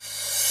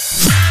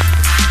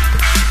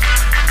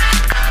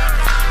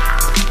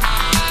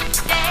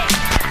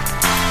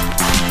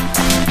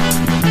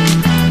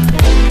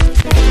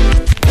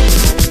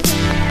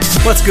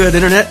What's good,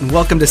 Internet, and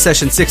welcome to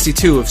session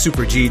 62 of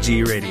Super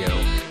GG Radio,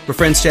 where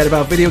friends chat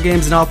about video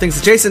games and all things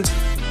adjacent.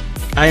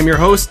 I am your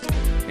host,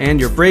 and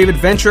your brave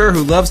adventurer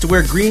who loves to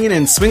wear green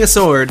and swing a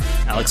sword,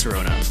 Alex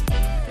Verona.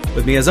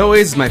 With me, as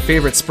always, is my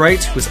favorite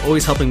sprite, who is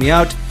always helping me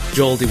out,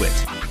 Joel DeWitt.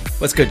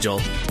 What's good, Joel?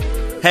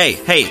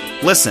 Hey,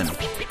 listen.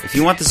 If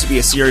you want this to be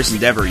a serious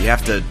endeavor, you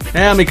have to...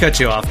 Let me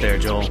cut you off there,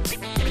 Joel.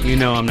 You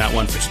know I'm not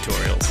one for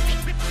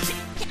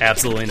tutorials.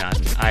 Absolutely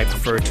not. I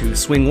prefer to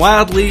swing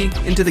wildly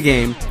into the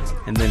game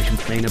and then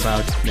complain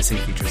about missing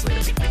features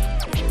later.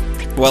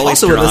 Well, at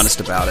least you're honest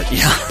about it.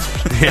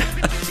 Yeah.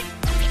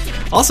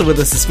 Also with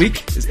us this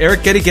week is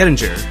Eric Getty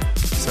Gettinger.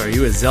 So are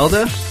you a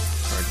Zelda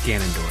or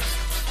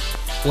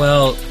Ganondorf?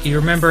 Well, you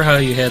remember how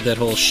you had that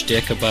whole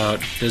shtick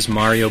about does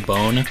Mario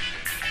bone?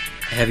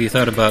 Have you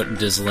thought about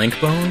does Link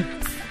bone?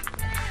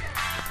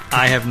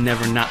 I have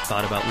never not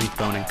thought about Link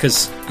boning.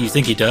 Because you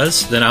think he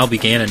does? Then I'll be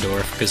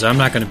Ganondorf, because I'm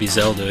not going to be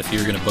Zelda if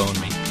you're going to bone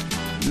me.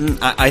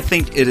 I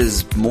think it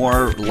is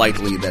more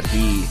likely that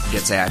he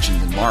gets action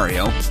than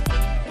Mario.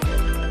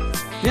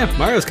 Yeah,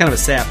 Mario's kind of a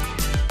sap.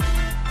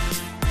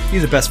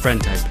 He's a best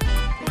friend type.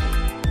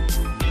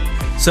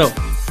 So,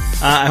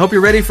 I hope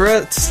you're ready for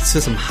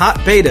some hot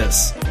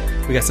betas.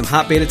 We got some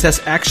hot beta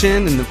test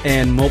action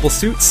and mobile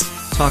suits.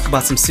 Talk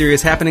about some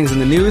serious happenings in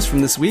the news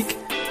from this week.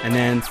 And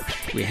then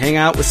we hang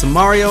out with some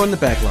Mario in the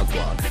backlog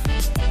blog.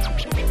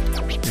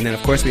 And then,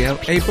 of course, we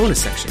have a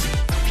bonus section.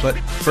 But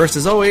first,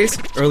 as always,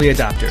 early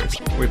adopters,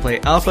 where we play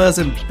alphas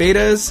and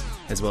betas,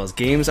 as well as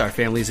games our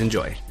families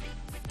enjoy.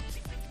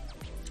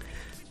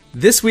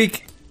 This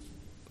week,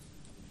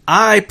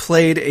 I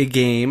played a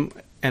game,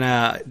 and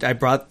I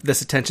brought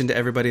this attention to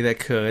everybody that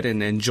could.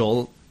 And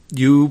Joel,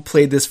 you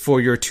played this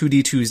for your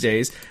 2D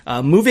Tuesdays.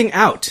 Moving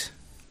Out.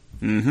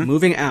 Mm-hmm.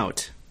 Moving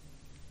Out.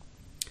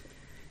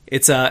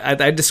 It's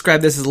I describe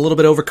this as a little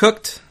bit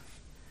overcooked,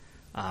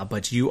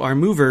 but you are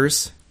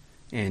movers,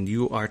 and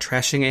you are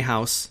trashing a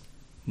house,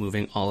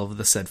 moving all of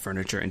the said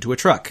furniture into a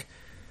truck.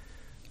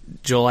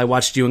 Joel, I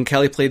watched you and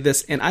Kelly played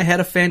this, and I had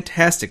a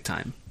fantastic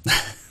time.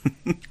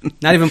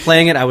 Not even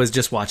playing it, I was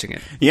just watching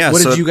it. Yeah,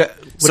 what did you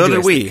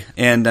guys we.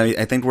 And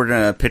I think we're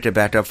going to pick it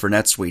back up for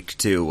next week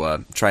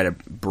to try to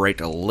break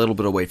a little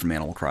bit away from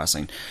Animal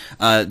Crossing.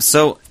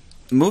 So,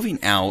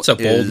 Moving Out It's a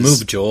bold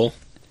move, Joel.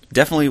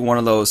 Definitely one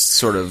of those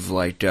sort of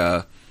like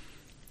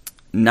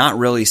not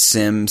really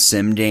sim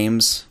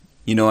games,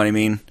 you know what I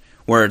mean?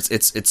 Where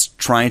it's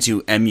trying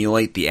to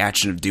emulate the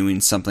action of doing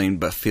something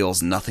but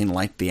feels nothing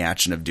like the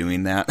action of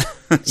doing that.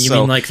 You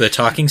mean like the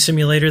talking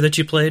simulator that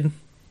you played?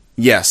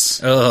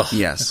 Yes. Ugh.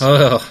 Yes.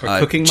 Ugh. Or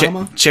Cooking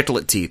Mama?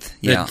 Chiclet teeth.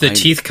 Yeah. The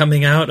teeth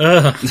coming out?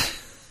 Ugh.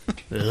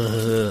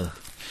 Ugh.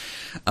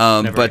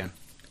 But again.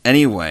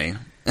 Anyway,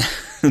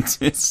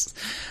 it's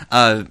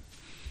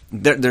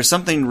there's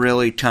something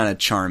really kind of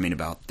charming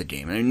about the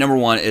game. I mean, number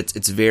one,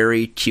 it's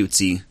very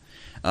cutesy,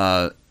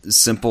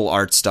 simple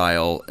art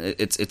style.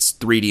 It's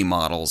 3D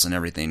models and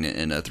everything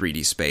in a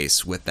 3D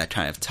space with that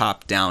kind of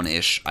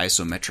top-down-ish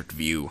isometric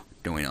view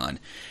going on.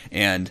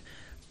 And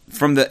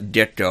from the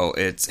get-go,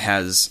 it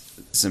has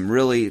some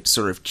really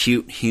sort of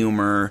cute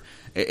humor.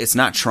 It's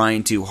not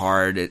trying too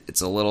hard. It's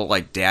a little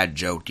like dad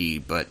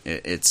jokey, but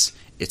it's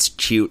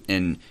cute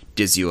and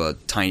gives you a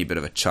tiny bit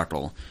of a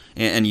chuckle.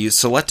 And you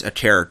select a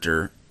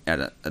character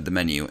at the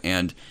menu,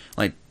 and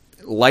like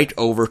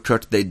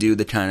Overcooked, they do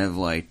the kind of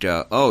like,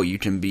 you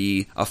can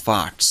be a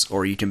fox,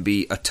 or you can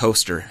be a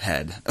toaster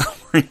head,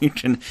 or you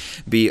can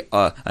be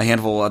a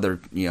handful of other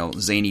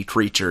zany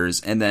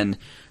creatures, and then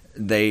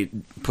they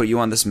put you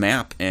on this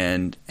map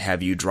and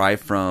have you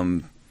drive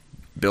from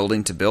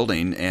building to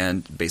building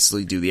and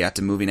basically do the act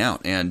of moving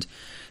out. And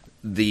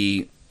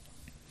the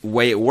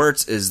way it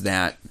works is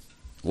that,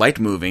 like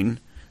moving,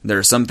 there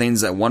are some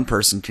things that one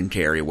person can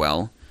carry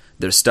well.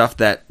 There's stuff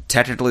that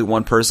technically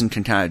one person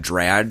can kind of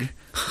drag,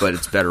 but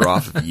it's better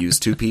off if you use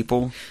two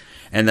people.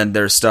 And then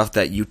there's stuff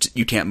that you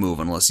can't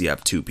move unless you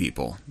have two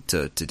people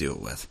to do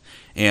it with.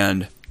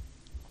 And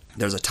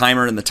there's a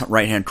timer in the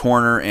right-hand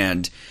corner,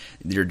 and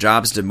your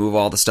job is to move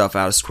all the stuff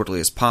out as quickly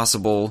as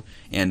possible.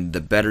 And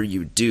the better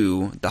you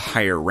do, the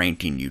higher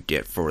ranking you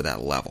get for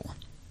that level.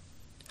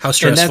 How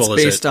stressful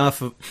is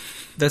it?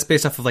 That's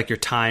based off of like your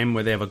time,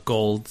 where they have a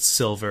gold,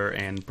 silver,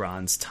 and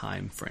bronze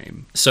time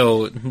frame.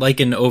 So, like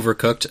in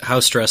Overcooked, how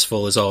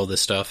stressful is all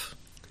this stuff?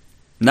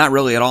 Not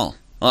really at all.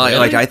 Really?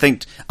 Like I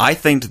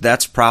think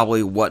that's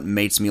probably what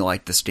makes me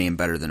like this game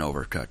better than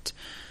Overcooked.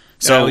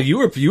 So you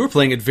were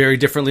playing it very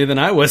differently than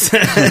I was.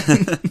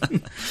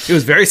 It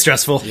was very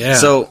stressful. Yeah.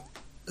 So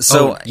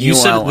you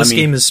said this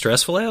game is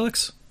stressful,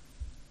 Alex?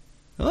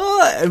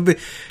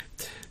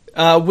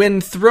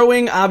 When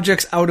throwing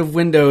objects out of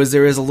windows,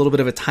 there is a little bit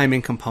of a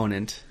timing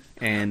component,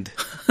 and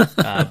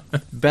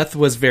Beth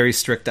was very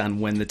strict on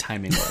when the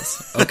timing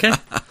was. Okay.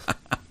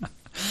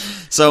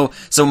 So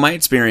my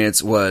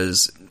experience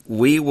was,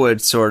 we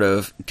would sort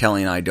of,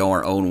 Kelly and I, go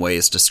our own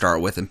ways to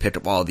start with and pick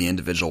up all the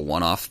individual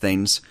one-off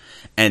things,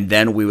 and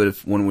then we would,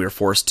 when we were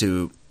forced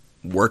to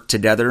work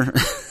together,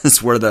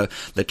 is where the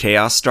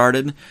chaos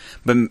started.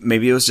 But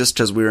maybe it was just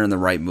because we were in the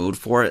right mood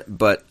for it,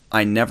 but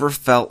I never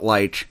felt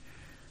like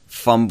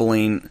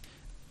fumbling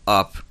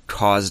up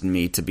caused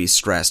me to be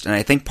stressed. And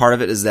I think part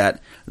of it is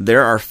that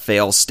there are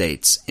fail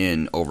states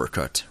in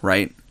Overcooked,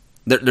 right?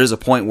 There's a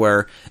point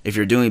where if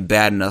you're doing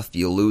bad enough,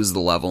 you lose the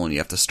level and you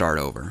have to start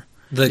over.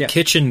 The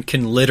kitchen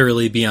can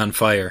literally be on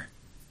fire.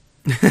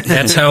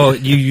 That's how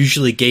you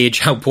usually gauge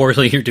how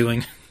poorly you're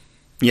doing.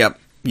 Yep,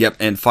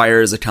 and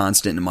fire is a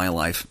constant in my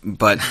life.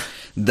 But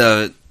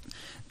the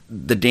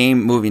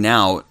game moving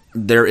out,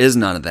 there is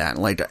none of that.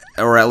 Like,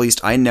 or at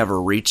least I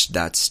never reached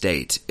that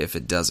state, if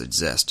it does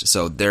exist.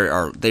 So they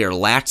are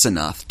lax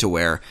enough to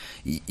where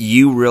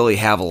you really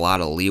have a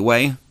lot of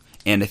leeway,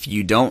 and if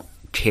you don't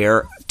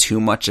care too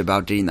much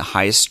about getting the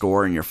highest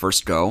score in your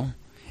first go,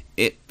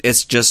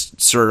 it's just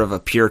sort of a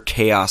pure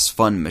chaos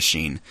fun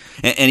machine.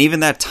 And even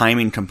that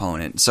timing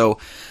component. So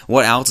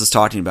what Alex is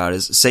talking about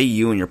is, say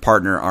you and your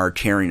partner are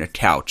carrying a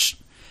couch.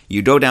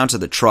 You go down to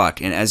the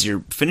truck, and as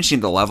you're finishing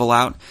the level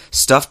out,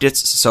 stuff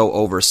gets so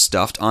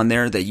overstuffed on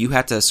there that you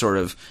have to sort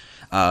of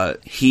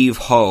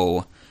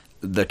heave-ho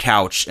the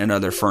couch and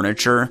other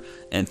furniture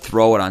and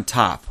throw it on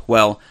top.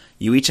 Well,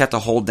 you each have to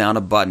hold down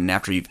a button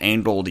after you've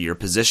angled your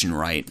position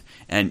right,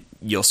 and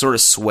you'll sort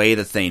of sway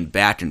the thing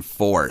back and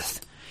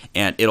forth,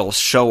 and it'll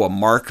show a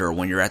marker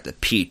when you're at the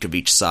peak of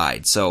each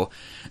side. So,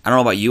 I don't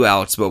know about you,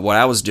 Alex, but what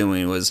I was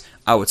doing was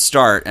I would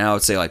start, and I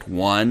would say like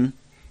 1,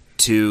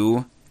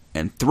 2,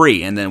 and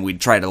 3, and then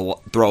we'd try to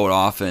throw it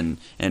off and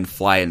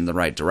fly it in the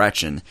right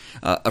direction.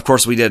 Of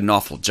course, we did an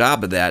awful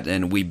job of that,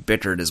 and we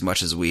bickered as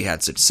much as we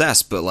had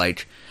success, but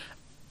like,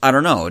 I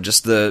don't know,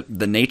 just the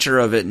nature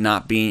of it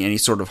not being any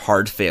sort of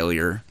hard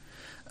failure,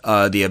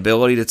 the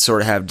ability to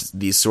sort of have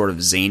these sort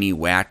of zany,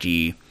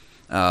 wacky,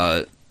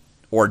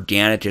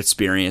 organic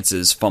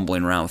experiences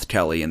fumbling around with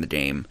Kelly in the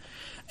game,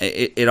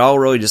 it all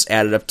really just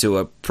added up to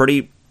a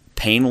pretty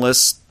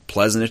painless,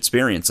 pleasant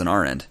experience on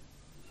our end.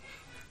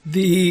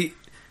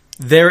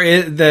 There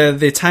is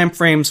the time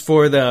frames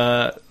for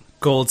the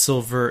gold,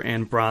 silver,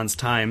 and bronze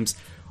times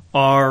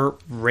are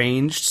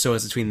ranged, so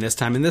it's between this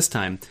time and this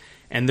time.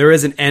 And there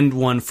is an end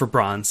one for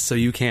bronze, so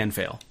you can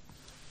fail.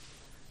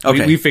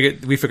 Okay. We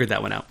figured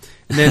that one out.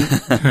 And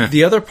then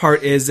the other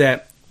part is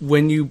that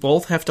when you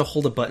both have to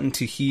hold a button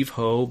to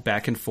heave-ho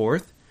back and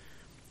forth,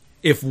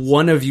 if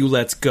one of you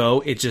lets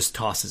go, it just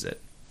tosses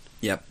it.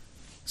 Yep.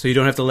 So you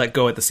don't have to let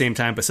go at the same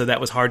time. But so that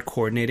was hard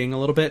coordinating a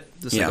little bit.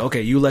 Just like,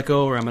 okay, you let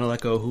go, or I'm going to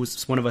let go.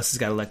 One of us has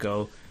got to let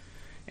go.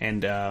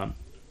 And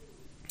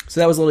so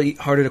that was a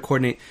little harder to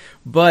coordinate.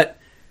 But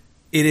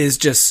it is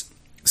just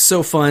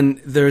so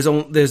fun. There's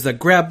the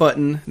grab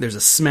button. There's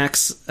a smack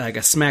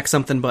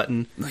something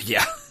button.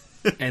 Yeah.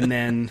 And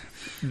then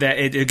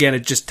it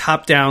just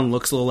top down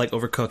looks a little like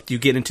Overcooked. You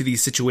get into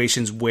these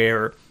situations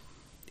where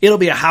it'll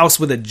be a house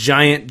with a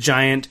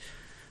giant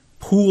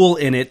pool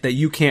in it that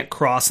you can't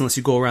cross unless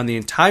you go around the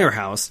entire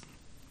house.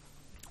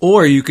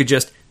 Or you could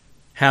just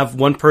have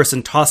one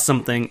person toss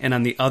something, and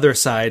on the other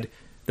side,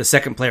 the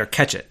second player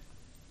catch it.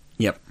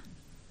 Yep.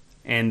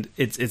 And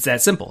it's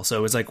that simple.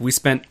 So it's like we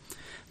spent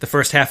the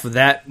first half of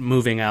that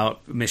moving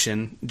out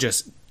mission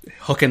just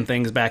hooking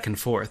things back and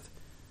forth.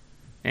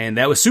 And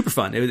that was super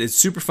fun. It's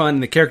super fun,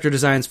 and the character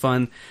design's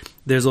fun.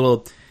 There's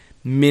little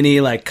mini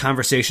like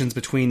conversations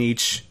between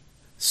each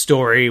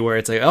story where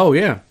it's like, oh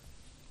yeah,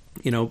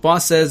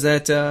 boss says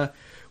that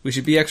we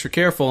should be extra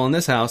careful in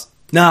this house.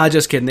 Nah,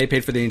 just kidding. They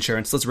paid for the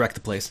insurance. Let's wreck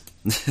the place.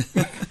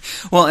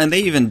 Well, and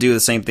they even do the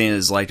same thing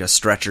as like a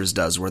Stretchers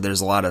does, where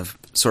there's a lot of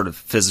sort of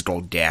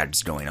physical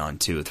gags going on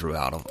too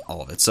throughout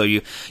all of it. So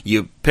you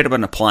pick up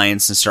an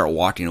appliance and start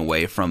walking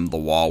away from the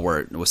wall where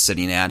it was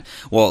sitting at.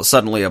 Well,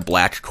 suddenly a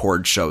black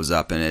cord shows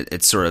up, and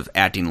it's sort of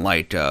acting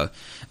like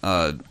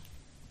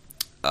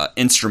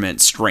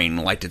instrument string,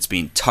 like it's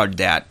being tugged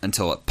at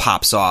until it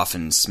pops off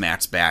and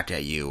smacks back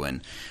at you.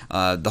 And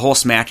the whole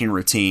smacking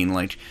routine,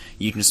 like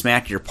you can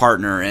smack your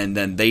partner and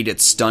then they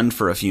get stunned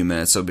for a few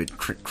minutes, so it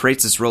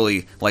creates this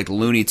really like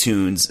Looney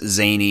Tunes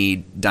zany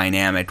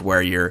dynamic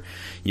where you're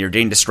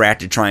getting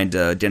distracted trying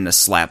to get in a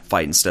slap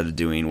fight instead of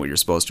doing what you're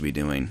supposed to be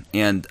doing.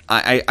 And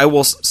I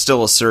will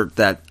still assert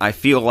that I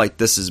feel like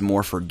this is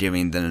more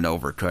forgiving than an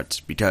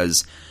Overcooked,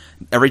 because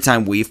every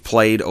time we've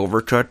played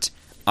Overcooked,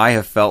 I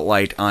have felt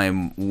like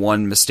I'm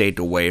one mistake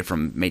away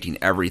from making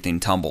everything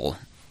tumble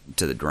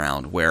to the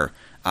ground, where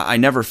I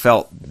never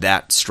felt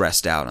that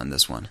stressed out on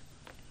this one.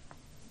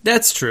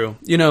 That's true.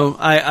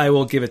 I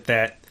will give it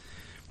that.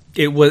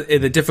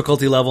 The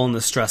difficulty level and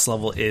the stress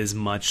level is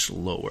much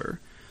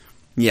lower.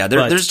 Yeah,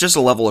 there's just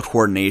a level of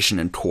coordination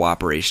and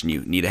cooperation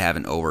you need to have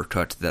in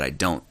Overcooked that I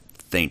don't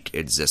think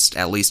exists,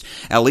 at least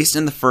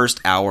in the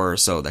first hour or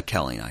so that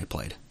Kelly and I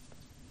played.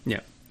 Yeah,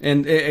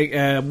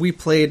 and we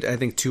played, I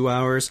think, 2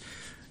 hours.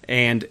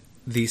 And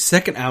the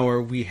second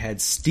hour, we had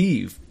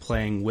Steve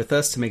playing with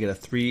us to make it a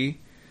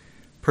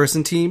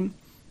 3-person team.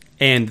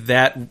 And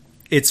that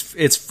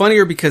it's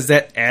funnier because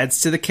that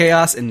adds to the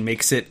chaos and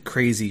makes it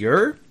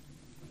crazier.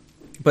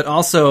 But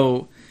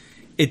also,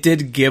 it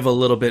did give a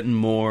little bit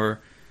more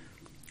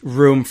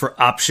room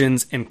for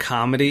options and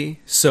comedy.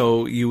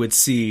 So you would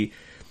see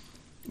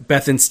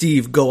Beth and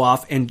Steve go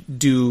off and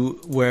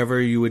do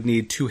wherever you would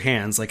need two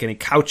hands, like any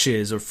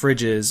couches or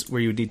fridges where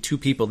you would need two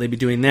people. They'd be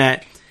doing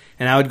that,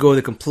 and I would go to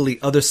the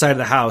completely other side of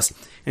the house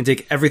and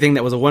take everything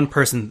that was a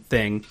one-person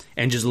thing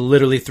and just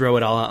literally throw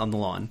it all out on the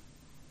lawn.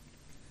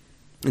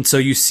 And so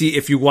you see,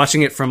 if you're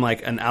watching it from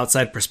like an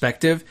outside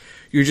perspective,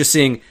 you're just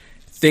seeing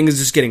things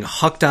just getting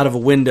hucked out of a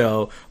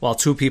window while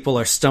two people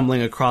are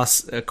stumbling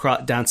across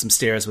down some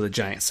stairs with a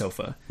giant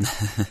sofa.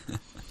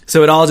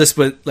 So it all just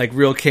was like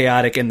real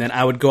chaotic, and then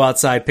I would go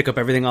outside, pick up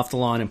everything off the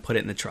lawn, and put it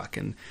in the truck,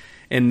 and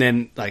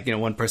then like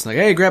one person like,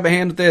 hey, grab a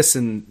hand with this,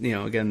 and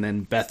again,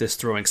 then Beth is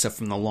throwing stuff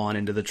from the lawn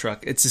into the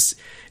truck.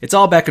 It's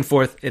all back and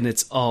forth, and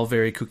it's all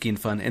very kooky and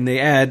fun, and they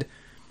add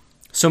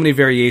so many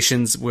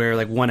variations where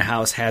like one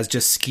house has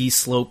just ski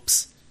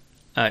slopes,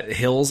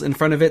 hills in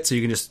front of it, so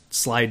you can just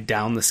slide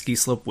down the ski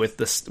slope with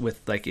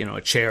like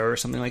a chair or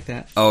something like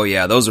that. Oh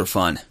yeah, those are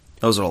fun.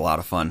 Those are a lot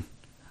of fun.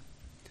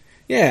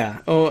 Yeah.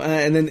 Oh,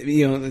 and then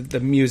the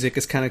music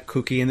is kind of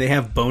kooky, and they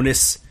have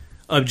bonus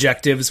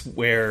objectives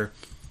where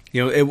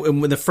in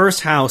the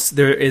first house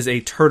there is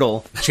a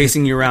turtle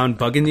chasing you around,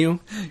 bugging you.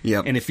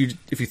 Yep. And if you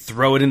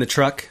throw it in the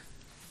truck,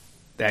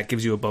 that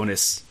gives you a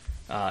bonus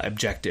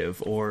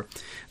objective. Or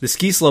the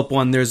ski slope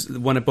one, there's a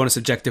bonus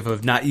objective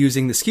of not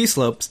using the ski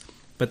slopes,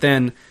 but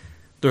then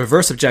the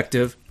reverse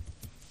objective,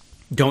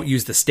 don't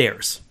use the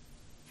stairs.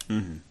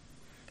 Mm-hmm.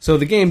 So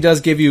the game does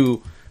give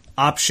you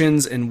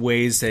options and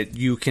ways that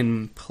you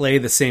can play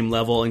the same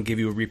level and give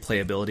you a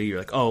replayability. You're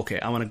like, oh, okay,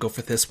 I want to go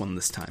for this one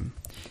this time.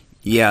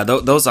 Yeah,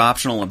 those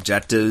optional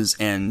objectives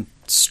and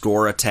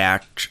store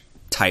attack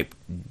type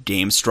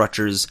game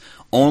structures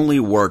only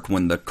work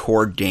when the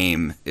core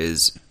game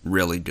is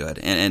really good.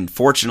 And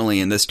fortunately,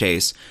 in this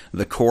case,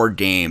 the core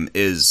game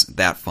is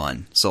that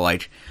fun. So,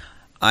 like,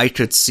 I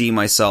could see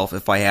myself,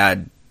 if I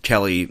had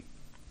Kelly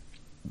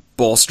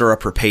bolster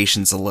up her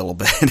patience a little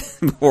bit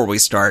before we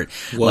start.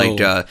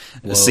 Whoa.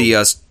 See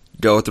us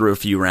go through a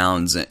few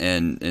rounds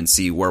and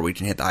see where we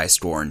can hit the high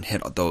score and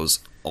hit those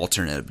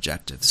alternate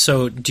objectives.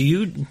 So do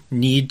you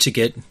need to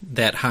get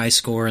that high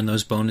score and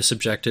those bonus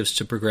objectives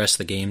to progress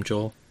the game,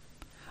 Joel?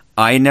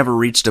 I never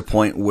reached a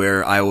point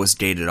where I was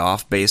gated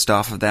off based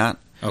off of that.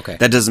 Okay.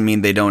 That doesn't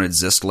mean they don't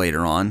exist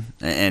later on,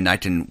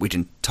 and we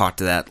can talk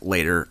to that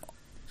later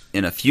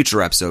in a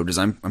future episode, because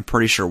I'm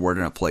pretty sure we're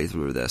going to play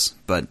through this,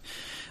 but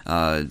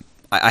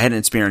I hadn't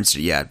experienced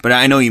it yet. But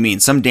I know what you mean.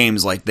 Some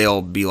games, like,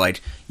 they'll be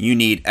like, you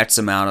need X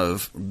amount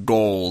of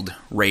gold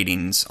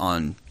ratings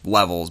on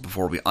levels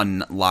before we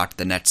unlock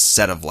the next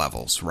set of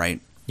levels,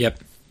 right? Yep.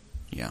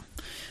 Yeah.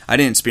 I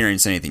didn't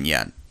experience anything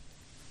yet.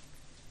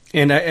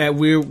 And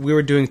we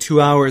were doing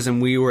 2 hours,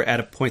 and we were at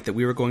a point that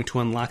we were going to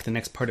unlock the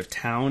next part of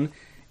town,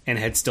 and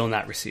had still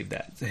not received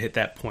that, to hit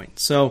that point.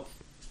 So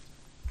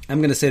I'm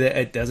going to say that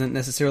it doesn't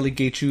necessarily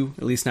gate you,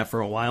 at least not for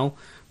a while.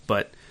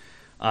 But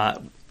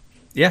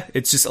yeah,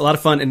 it's just a lot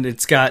of fun, and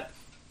it's got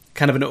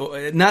kind of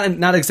an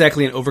not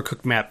exactly an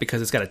overcooked map,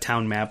 because it's got a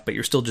town map, but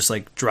you're still just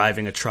like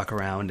driving a truck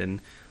around and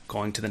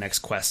going to the next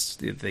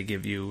quest they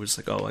give you. It's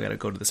like, oh, I got to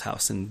go to this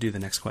house and do the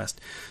next quest.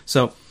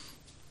 So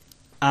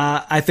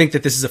I think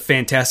that this is a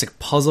fantastic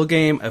puzzle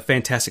game, a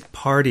fantastic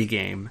party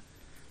game.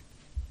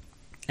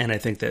 And I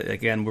think that,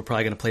 again, we're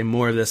probably going to play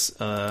more of this.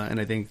 And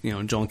I think,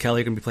 Joel and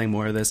Kelly are going to be playing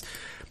more of this.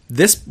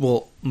 This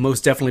will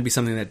most definitely be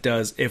something that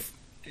does, if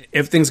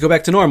things go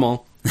back to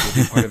normal,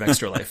 will be part of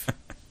Extra Life.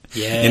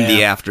 Yeah. In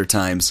the after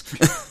times.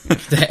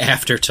 The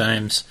after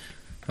times.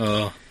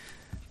 Oh.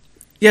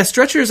 Yeah,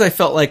 Stretchers I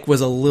felt like was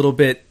a little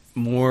bit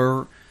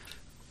more...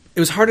 It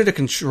was harder to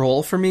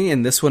control for me,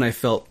 and this one I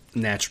felt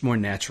more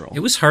natural. It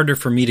was harder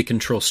for me to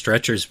control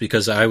Stretchers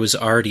because I was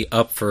already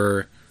up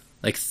for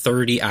like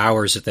 30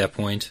 hours at that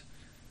point.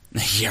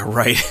 Yeah,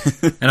 right.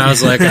 And I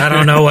was like, I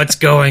don't know what's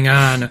going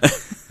on.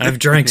 I've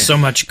drank so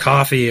much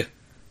coffee.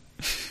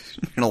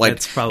 You're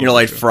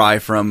like Fry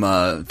from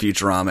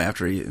Futurama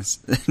after he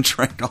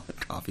drank all the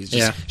coffee. He's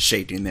just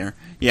shaking there.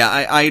 Yeah,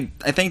 I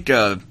think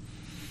the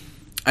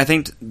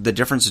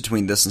difference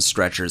between this and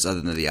Stretchers,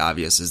 other than the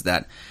obvious, is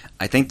that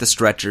I think the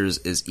Stretchers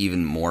is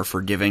even more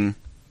forgiving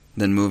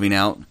than Moving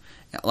Out.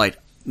 Like,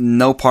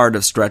 no part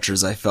of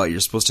Stretchers I felt you're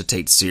supposed to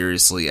take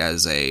seriously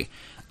as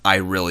I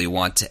really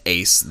want to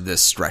ace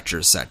this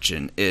Stretchers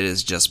section. It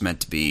is just meant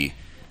to be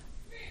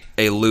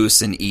a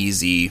loose and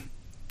easy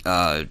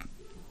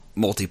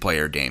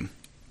multiplayer game.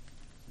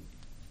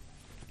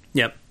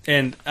 Yep,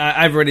 and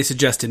I've already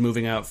suggested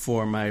Moving Out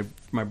for my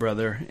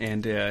brother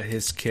and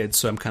his kids,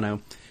 so I'm kind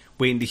of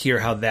waiting to hear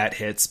how that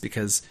hits,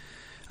 because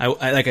I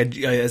like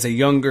as a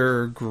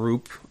younger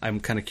group,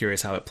 I'm kind of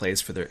curious how it plays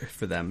for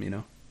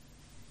them.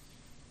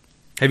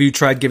 Have you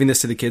tried giving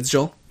this to the kids,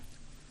 Joel?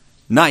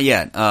 Not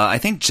yet. I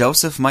think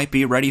Joseph might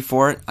be ready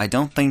for it. I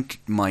don't think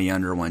my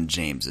younger one,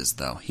 James, is,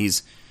 though.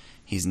 He's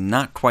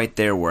not quite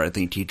there where I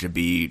think he could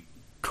be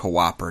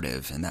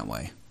cooperative in that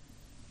way.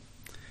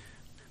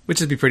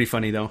 Which would be pretty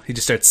funny, though. He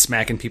just starts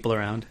smacking people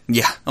around.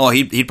 Yeah. Oh,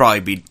 he'd probably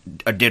be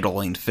a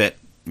diddling fit,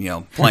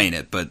 playing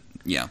it, but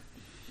yeah.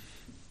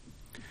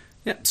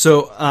 Yeah.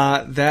 So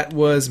that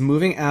was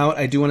Moving Out.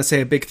 I do want to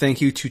say a big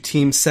thank you to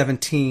Team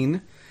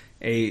 17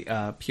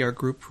 a PR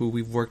group who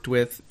we've worked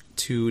with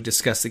to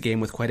discuss the game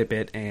with quite a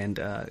bit and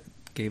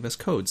gave us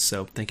codes.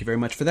 So thank you very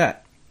much for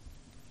that.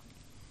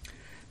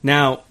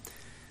 Now,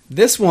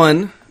 this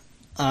one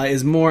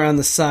is more on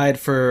the side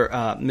for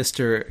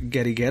Mr.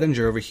 Getty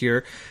Gettinger over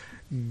here.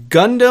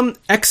 Gundam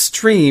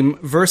Extreme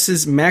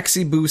versus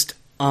Maxi Boost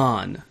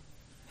On.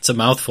 It's a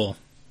mouthful.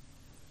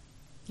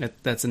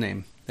 That's a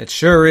name. It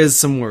sure is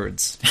some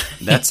words.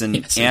 That's an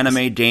Yes,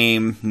 anime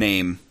game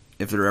name,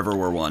 if there ever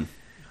were one.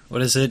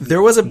 What is it?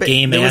 There was an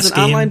game.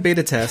 online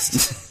beta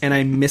test, and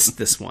I missed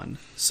this one.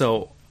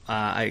 So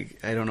I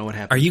don't know what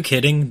happened. Are you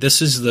kidding?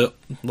 This is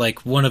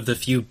one of the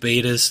few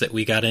betas that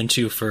we got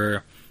into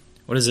for,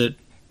 what is it,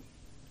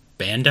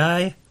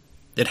 Bandai?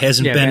 That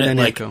hasn't been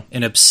Bandai at Namco.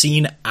 an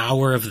obscene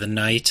hour of the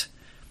night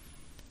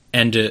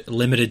and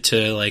limited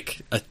to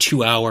a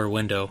 2-hour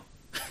window.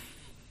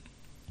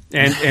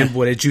 And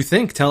what did you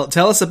think? Tell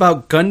us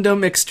about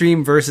Gundam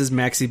Extreme versus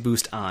Maxi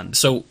Boost On.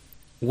 So,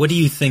 what do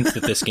you think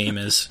that this game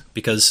is?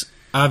 Because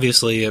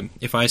obviously,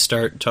 if I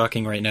start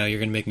talking right now, you're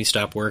going to make me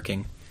stop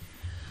working.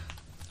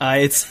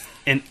 It's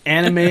an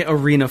anime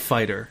arena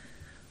fighter.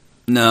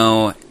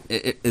 No,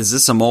 is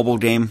this a mobile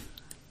game?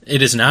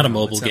 It is not a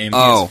mobile It's on game.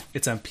 Oh.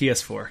 It's on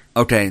PS4.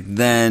 Okay,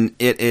 then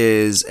it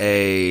is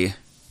a...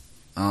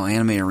 Oh,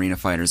 Anime Arena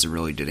Fighter is a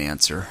really good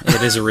answer.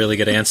 It is a really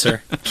good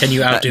answer. Can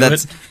you outdo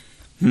That's- it?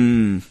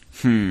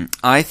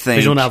 I think...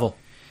 Visual novel.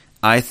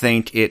 I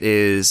think it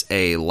is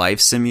a life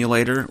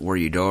simulator where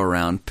you go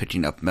around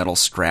picking up metal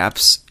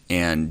scraps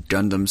and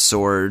Gundam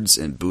swords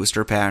and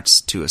booster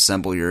packs to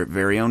assemble your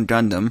very own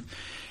Gundam,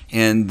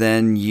 and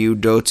then you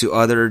go to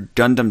other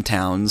Gundam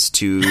towns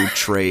to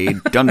trade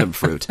Gundam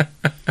fruit.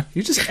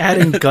 You're just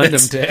adding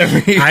Gundam to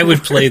every... I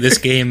would play this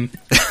game,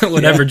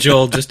 whatever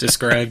Joel just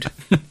described.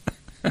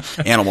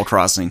 Animal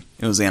Crossing.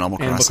 It was Animal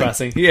Animal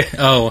Crossing. Crossing. Yeah.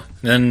 Oh,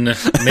 then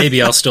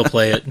maybe I'll still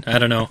play it. I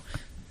don't know.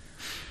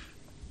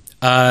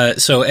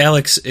 So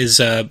Alex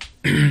is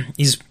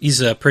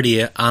he's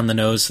pretty on the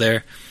nose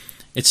there.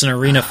 It's an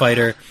arena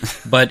fighter,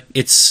 but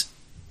it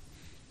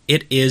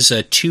is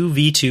a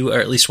 2v2, or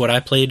at least what I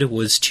played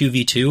was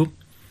 2v2.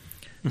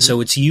 Mm-hmm.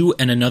 So it's you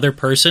and another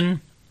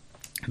person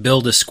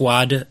build a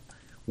squad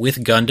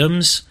with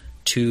Gundams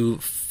to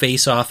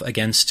face off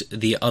against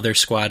the other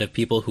squad of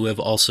people who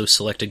have also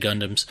selected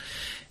Gundams.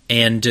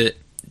 And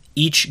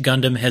each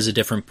Gundam has a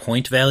different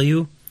point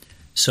value.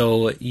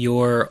 So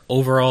your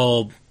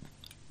overall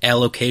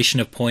allocation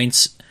of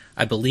points,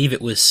 I believe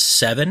it was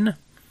 7.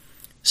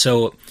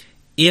 So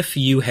if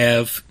you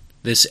have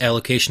this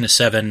allocation of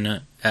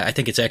 7, I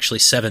think it's actually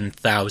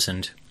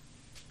 7,000,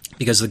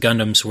 because the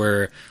Gundams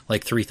were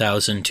like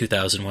 3,000,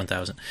 2,000,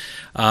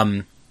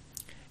 1,000.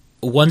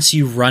 Once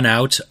you run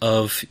out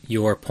of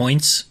your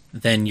points,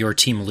 then your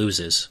team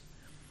loses.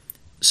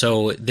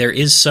 So there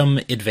is some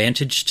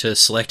advantage to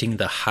selecting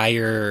the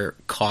higher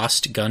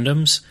cost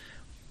Gundams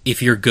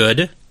if you're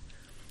good.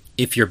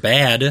 If you're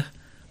bad,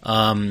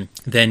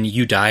 then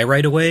you die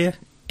right away,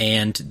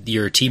 and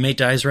your teammate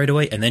dies right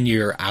away, and then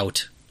you're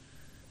out.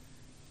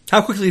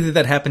 How quickly did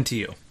that happen to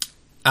you?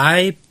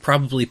 I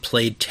probably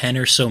played 10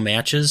 or so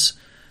matches,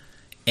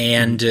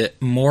 and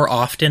more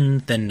often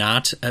than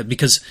not,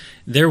 because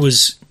there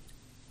was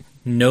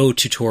no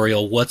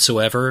tutorial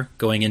whatsoever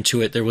going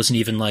into it. There wasn't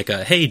even like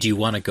a, hey, do you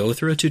want to go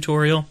through a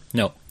tutorial?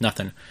 No,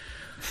 nothing.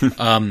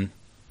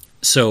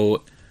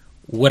 So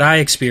what I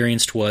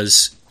experienced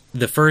was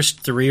the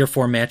first 3 or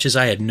 4 matches,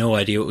 I had no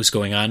idea what was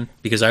going on,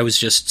 because I was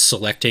just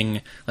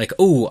selecting, like,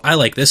 oh, I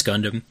like this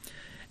Gundam.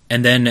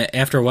 And then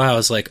after a while, I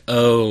was like,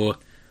 oh,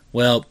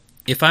 well,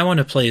 if I want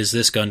to play as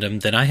this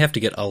Gundam, then I have to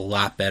get a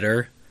lot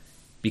better,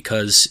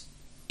 because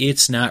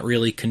it's not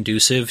really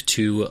conducive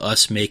to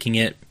us making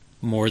it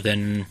more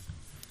than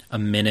a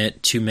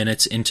minute, 2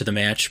 minutes into the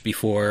match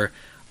before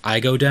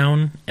I go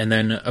down. And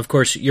then, of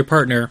course, your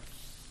partner...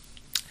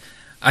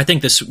 I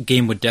think this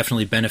game would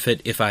definitely benefit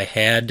if I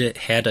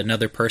had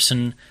another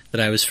person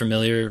that I was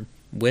familiar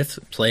with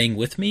playing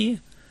with me,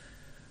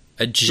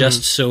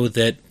 just so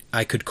that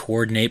I could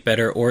coordinate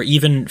better, or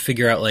even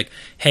figure out, like,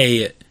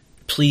 hey,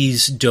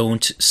 please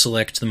don't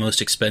select the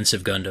most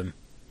expensive Gundam.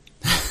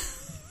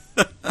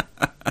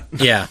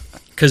 Yeah,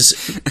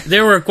 because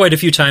there were quite a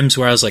few times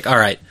where I was like, all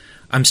right,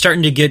 I'm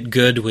starting to get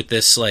good with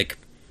this, like,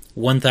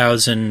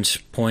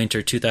 1,000 point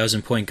or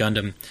 2,000 point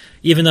Gundam,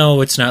 even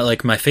though it's not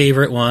like my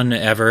favorite one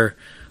ever,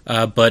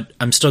 but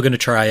I'm still going to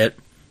try it,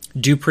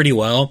 do pretty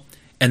well,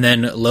 and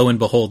then lo and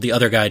behold, the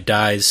other guy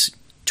dies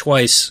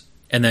twice,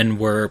 and then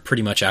we're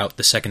pretty much out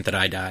the second that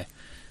I die.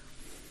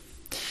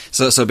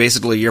 So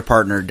basically, your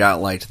partner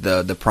got like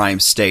the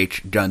Prime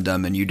Steak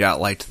Gundam, and you got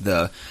like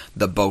the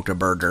Boca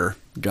Burger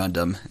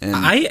Gundam, and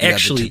I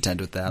actually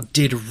contend with that.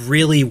 Did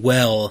really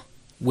well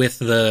with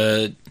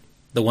the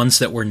ones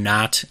that were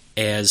not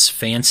as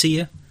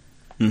fancy,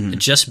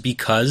 just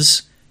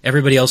because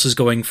everybody else was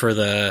going for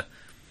the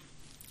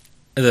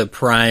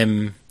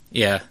prime,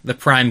 the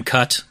prime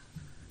cut.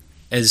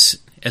 As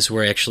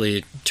we're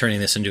actually turning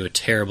this into a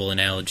terrible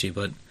analogy,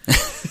 but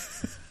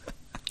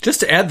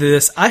Just to add to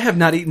this, I have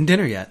not eaten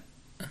dinner yet.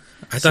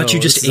 I thought So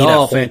you just this ate is a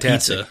all whole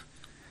fantastic. pizza.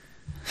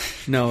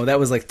 No, that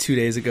was like 2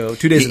 days ago.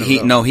 2 days in a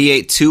row. No, he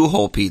ate 2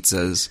 whole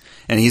pizzas,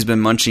 and he's been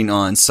munching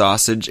on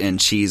sausage and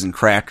cheese and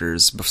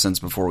crackers since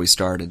before we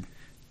started.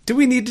 Do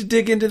we need to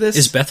dig into this?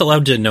 Is Beth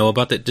allowed to know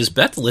about that? Does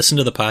Beth listen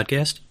to the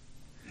podcast?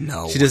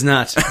 No. She does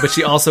not, but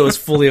she also is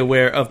fully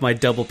aware of my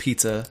double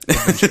pizza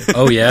adventure.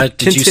 Oh, yeah?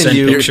 Did you send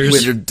Continue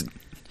pictures? with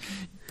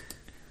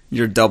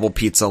your double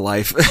pizza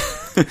life.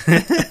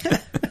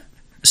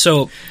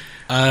 So,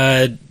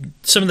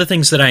 some of the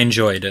things that I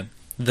enjoyed.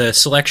 The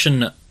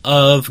selection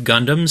of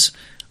Gundams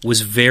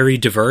was very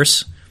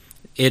diverse.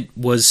 It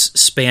was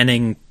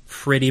spanning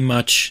pretty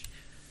much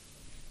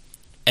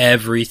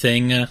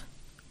everything.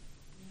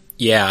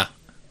 Yeah,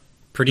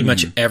 pretty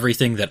much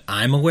everything that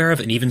I'm aware of,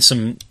 and even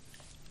some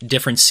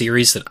different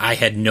series that I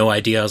had no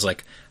idea. I was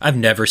like, I've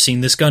never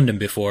seen this Gundam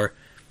before.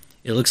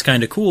 It looks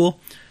kind of cool,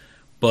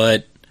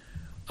 but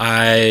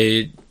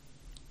I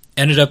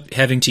ended up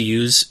having to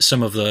use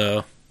some of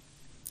the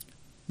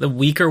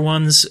weaker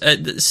ones.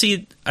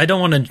 See, I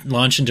don't want to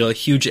launch into a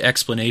huge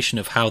explanation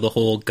of how the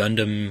whole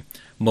Gundam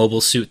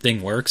mobile suit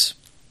thing works.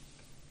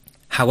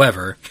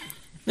 However,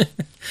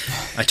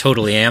 I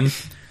totally am.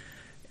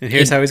 And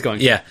here's how he's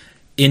going. Yeah.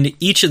 In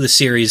each of the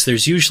series,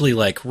 there's usually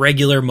like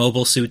regular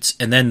mobile suits,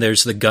 and then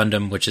there's the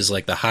Gundam, which is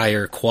like the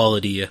higher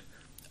quality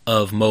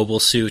of mobile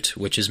suit,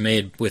 which is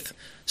made with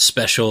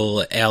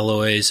special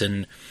alloys,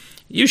 and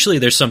usually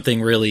there's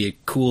something really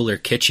cool or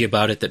kitschy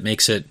about it that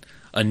makes it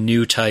a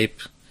new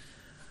type.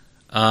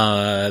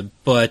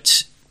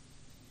 But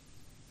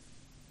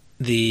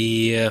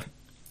the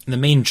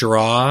main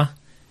draw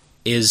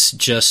is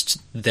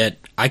just that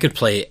I could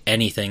play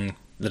anything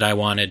that I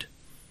wanted.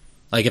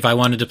 Like, if I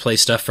wanted to play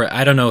stuff for...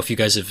 I don't know if you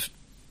guys have...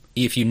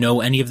 if you know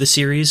any of the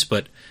series,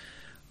 but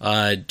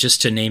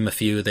just to name a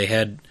few, they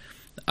had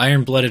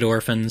Iron-Blooded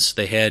Orphans,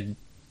 they had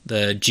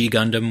the G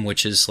Gundam,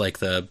 which is like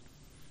the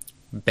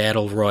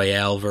Battle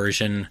Royale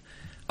version.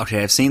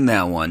 Okay, I've seen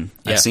that one.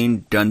 Yeah. I've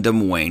seen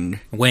Gundam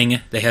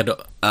Wing. They had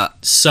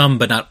some,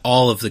 but not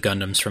all of the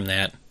Gundams from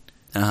that.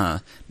 Uh-huh.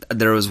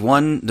 There was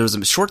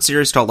a short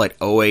series called like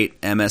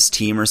 08 MS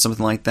Team or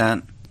something like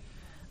that.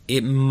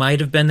 It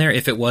might have been there.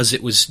 If it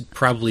was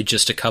probably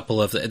just a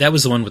couple of... That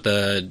was the one with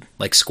the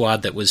like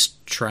squad that was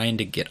trying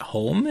to get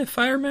home, if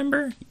I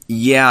remember.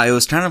 Yeah, it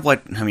was kind of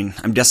like... I mean,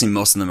 I'm guessing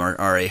most of them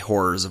are a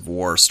Horrors of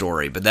War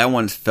story, but that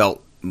one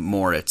felt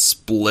more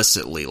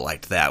explicitly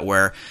like that,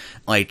 where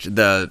like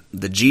the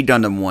G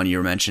Gundam one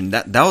you mentioned,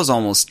 that was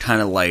almost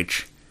kind of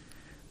like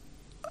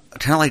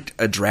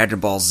a Dragon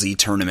Ball Z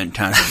tournament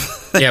kind of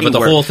thing. Yeah, but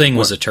the whole thing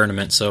was a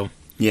tournament, so...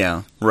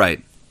 Yeah,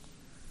 right.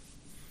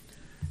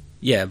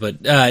 Yeah, but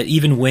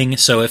even Wing,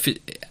 so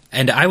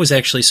and I was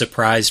actually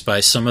surprised by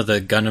some of the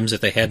Gundams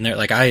that they had in there.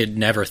 Like, I had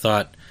never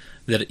thought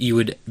that you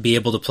would be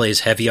able to play as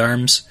Heavy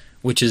Arms,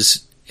 which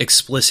is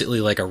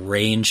explicitly like a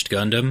ranged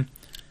Gundam.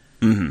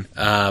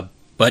 Mm-hmm.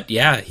 But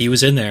yeah, he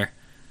was in there.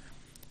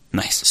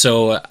 Nice.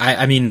 So,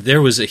 I mean,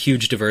 there was a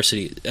huge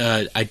diversity.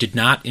 I did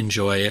not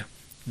enjoy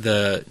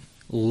the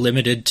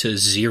limited to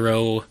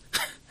 0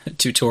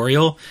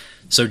 tutorial,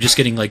 so just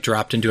getting like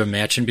dropped into a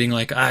match and being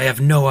like, I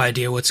have no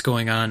idea what's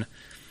going on.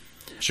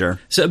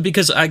 Sure. So,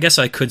 because I guess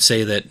I could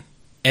say that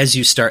as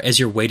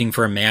you're waiting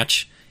for a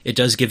match, it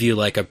does give you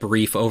like a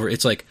brief over.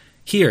 It's like,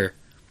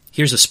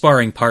 here's a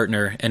sparring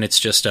partner, and it's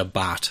just a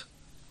bot,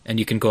 and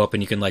you can go up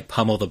and you can like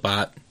pummel the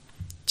bot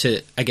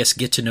to, I guess,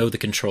 get to know the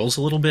controls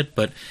a little bit.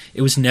 But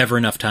it was never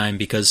enough time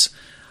because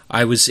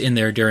I was in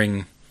there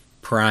during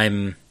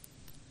prime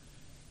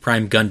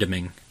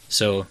Gundaming,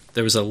 so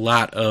there was a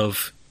lot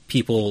of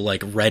people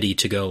like ready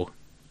to go.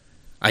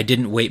 I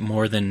didn't wait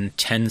more than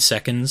 10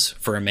 seconds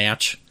for a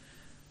match.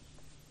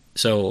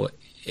 So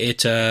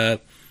it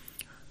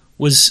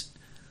was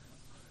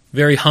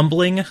very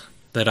humbling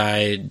that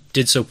I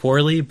did so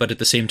poorly, but at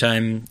the same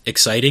time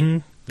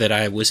exciting that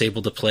I was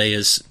able to play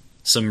as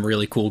some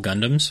really cool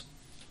Gundams.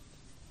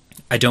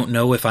 I don't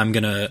know if I'm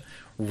going to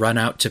run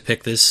out to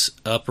pick this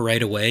up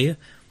right away,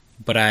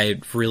 but I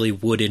really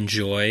would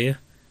enjoy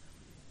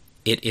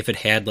it if it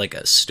had like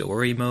a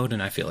story mode,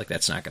 and I feel like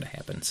that's not going to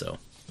happen. So,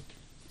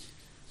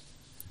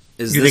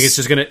 You think it's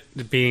just going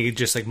to be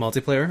just like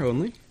multiplayer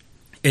only?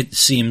 It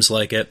seems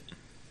like it.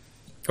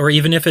 Or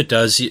even if it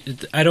does,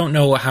 I don't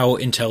know how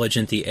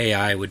intelligent the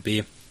AI would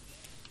be.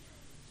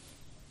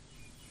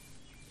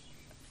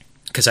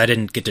 Because I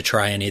didn't get to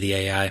try any of the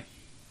AI.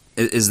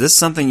 Is this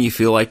something you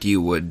feel like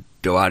you would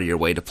go out of your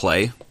way to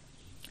play?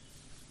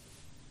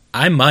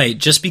 I might,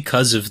 just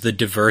because of the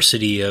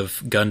diversity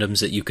of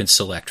Gundams that you can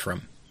select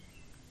from.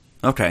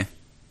 Okay.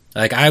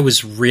 Like, I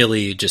was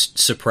really just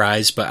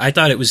surprised, but I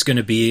thought it was going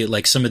to be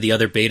like some of the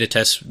other beta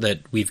tests that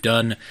we've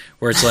done,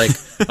 where it's like,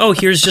 oh,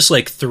 here's just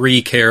like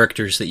 3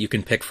 characters that you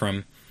can pick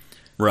from.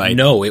 Right.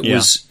 No, it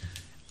was,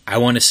 I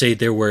want to say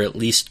there were at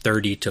least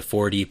 30 to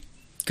 40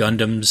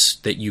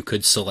 Gundams that you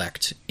could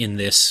select in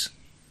this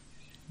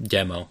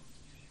demo.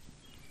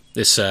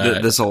 This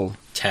whole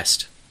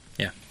test.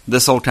 Yeah.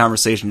 This whole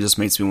conversation just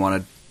makes me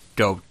want to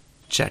go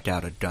check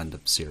out a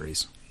Gundam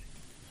series.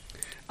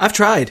 I've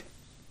tried.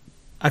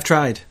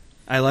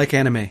 I like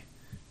anime.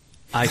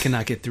 I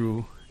cannot get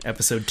through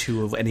episode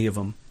 2 of any of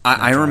them.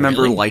 I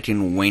remember Really?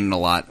 liking Wayne a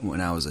lot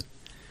when I was a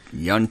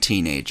young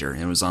teenager,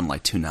 and it was on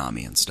like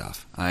Toonami and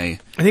stuff. I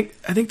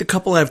think the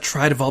couple I've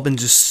tried have all been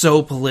just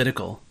so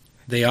political.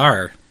 They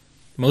are.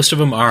 Most of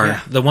them are.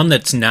 Yeah. The one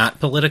that's not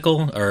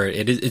political, or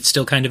it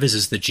still kind of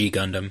is the G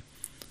Gundam.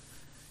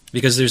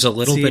 Because there's a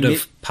little See, bit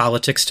of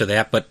politics to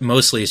that, but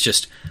mostly it's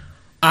just,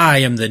 I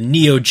am the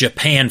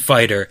Neo-Japan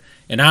fighter,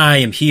 and I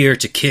am here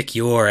to kick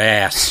your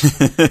ass.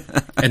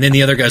 And then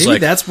the other guy's Maybe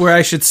like, that's where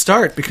I should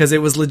start, because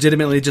it was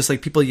legitimately just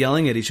like people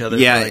yelling at each other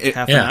for like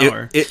half an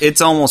hour.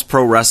 It's almost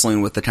pro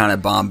wrestling with the kind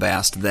of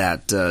bombast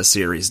that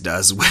series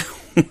does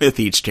with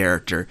each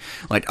character.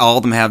 Like, all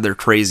of them have their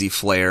crazy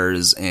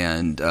flares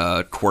and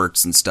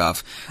quirks and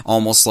stuff,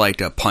 almost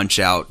like a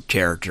Punch-Out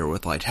character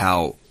with like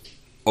how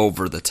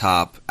over the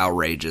top,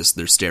 outrageous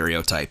their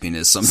stereotyping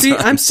is sometimes. See,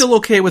 I'm still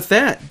okay with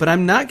that, but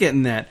I'm not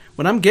getting that.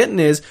 What I'm getting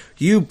is,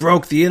 you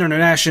broke the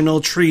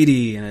international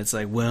treaty, and it's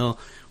like, well,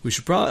 we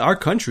should probably, our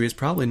country is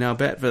probably now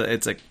bad for that.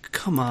 It's like,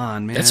 come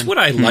on, man. That's what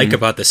I like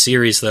about the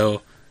series,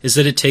 though, is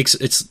that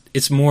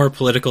it's more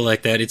political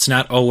like that. It's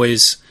not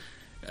always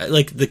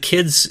like the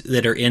kids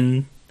that are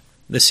in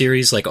the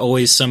series, like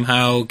always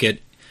somehow get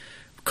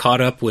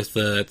caught up with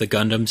the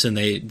Gundams, and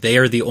they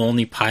are the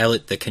only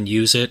pilot that can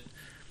use it.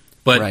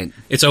 But Right.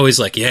 It's always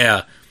like,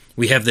 yeah,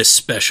 we have this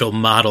special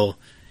model,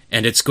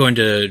 and it's going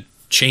to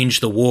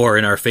change the war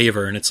in our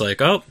favor. And it's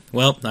like, oh,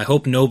 well, I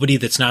hope nobody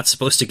that's not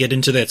supposed to get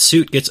into that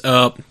suit gets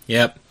up.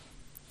 Yep.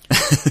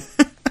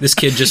 This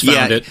kid just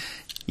found it.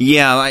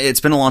 Yeah,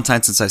 it's been a long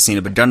time since I've seen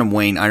it, but Gundam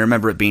Wayne, I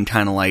remember it being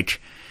kind of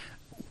like,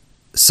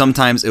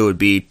 sometimes it would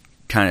be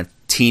kind of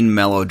teen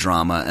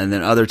melodrama, and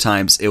then other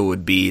times it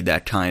would be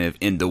that kind of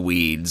in the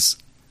weeds,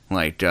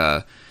 like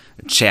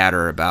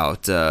chatter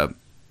about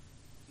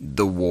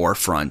the war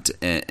front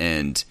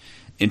and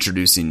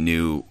introducing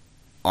new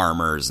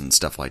armors and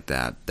stuff like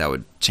that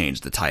would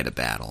change the tide of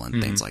battle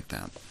and things like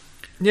that.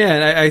 Yeah,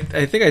 and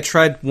I think I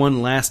tried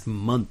one last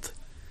month,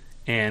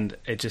 and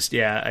it just,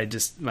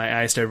 my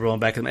eyes started rolling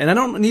back. And I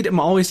don't need them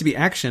always to be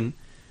action.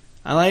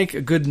 I like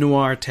a good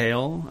noir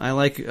tale. I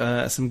like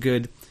some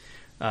good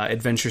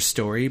adventure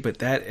story,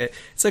 but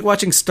it's like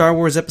watching Star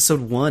Wars Episode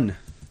 1.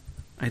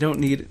 I don't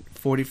need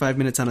 45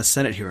 minutes on a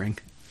Senate hearing.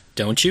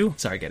 Don't you?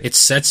 Sorry, get it. It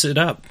sets it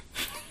up.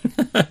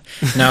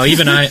 Now,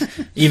 even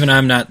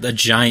I'm not a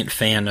giant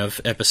fan of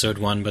Episode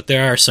 1, but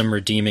there are some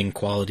redeeming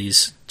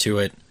qualities to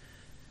it.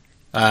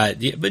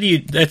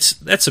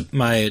 That's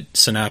my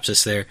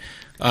synopsis there.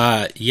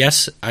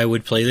 Yes, I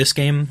would play this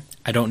game.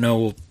 I don't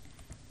know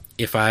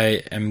if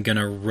I am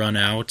gonna run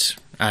out.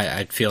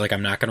 I feel like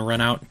I'm not gonna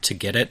run out to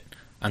get it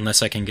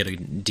unless I can get a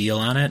deal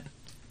on it.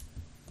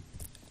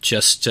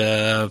 Just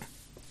gonna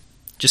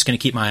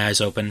keep my eyes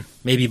open.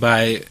 Maybe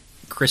by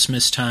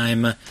Christmas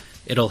time,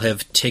 it'll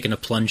have taken a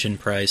plunge in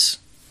price.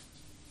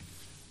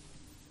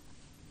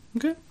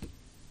 Okay.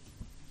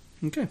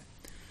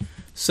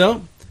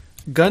 So,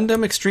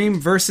 Gundam Extreme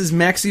versus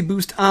Maxi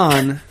Boost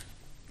On.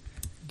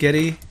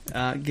 Getty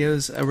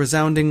gives a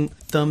resounding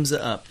thumbs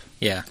up.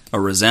 Yeah. A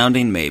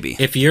resounding maybe.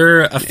 If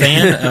you're a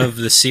fan of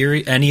the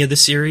series, any of the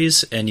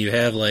series, and you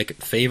have like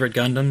favorite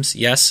Gundams,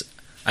 yes.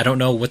 I don't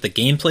know what the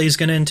gameplay is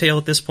going to entail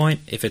at this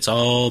point. If it's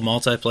all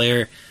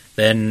multiplayer,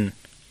 then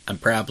I'm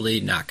probably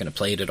not going to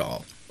play it at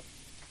all.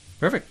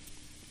 Perfect.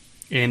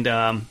 And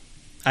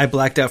I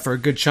blacked out for a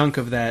good chunk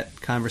of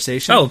that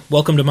conversation. Oh,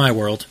 welcome to my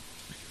world.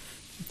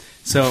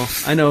 So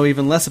I know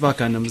even less about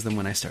Gundams than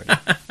when I started.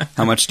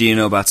 How much do you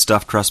know about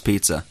stuffed crust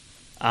pizza?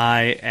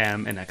 I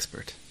am an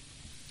expert.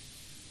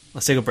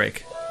 Let's take a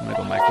break. I'm going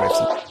to go microwave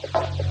some.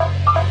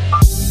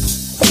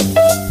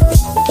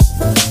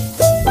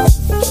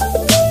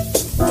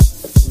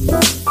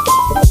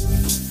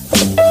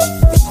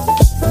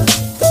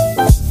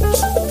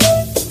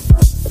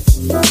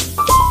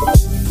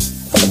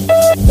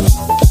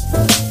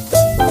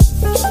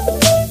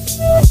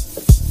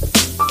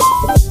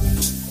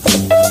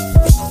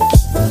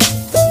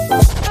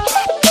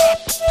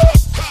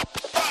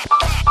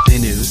 Hey,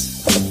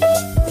 News.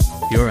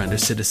 You're under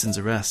citizen's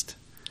arrest.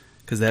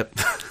 Because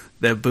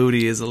that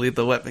booty is a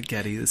lethal weapon,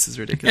 Getty. This is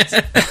ridiculous.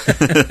 Yeah,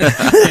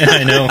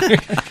 I know.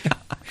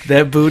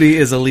 That booty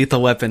is a lethal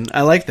weapon.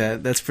 I like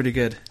that. That's pretty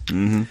good.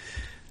 Mm-hmm.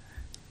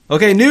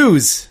 Okay,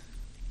 news.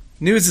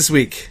 News this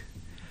week.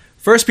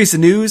 First piece of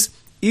news.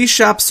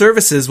 eShop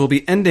services will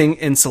be ending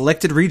in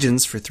selected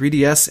regions for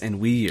 3DS and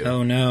Wii U.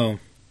 Oh, no.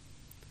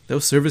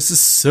 Those services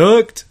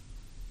sucked.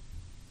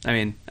 I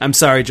mean, I'm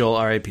sorry, Joel,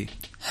 R.I.P.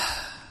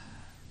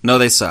 No,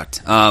 they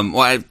sucked.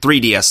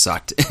 3DS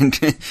sucked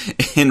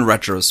in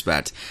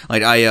retrospect.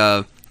 Like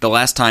the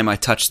last time I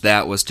touched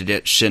that was to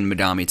get Shin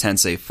Megami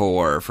Tensei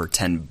 4 for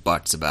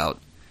 $10 about.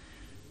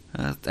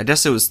 I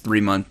guess it was 3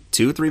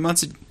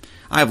 months.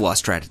 I've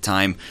lost track of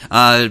time.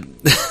 But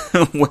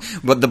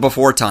the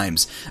before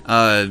times,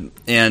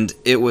 and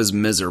it was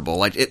miserable.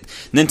 Like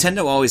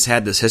Nintendo always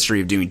had this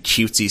history of doing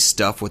cutesy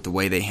stuff with the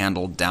way they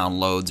handled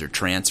downloads or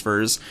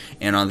transfers.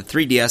 And on the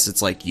 3DS,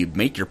 it's like you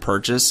make your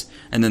purchase,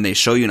 and then they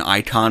show you an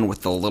icon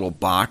with the little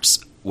box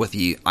with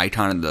the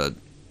icon of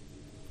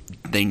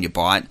thing you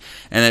bought,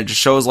 and it just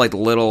shows like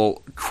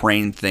little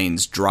crane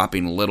things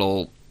dropping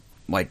little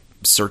like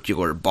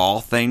circular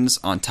ball things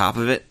on top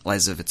of it,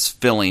 as if it's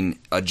filling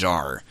a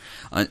jar,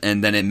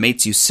 and then it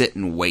makes you sit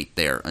and wait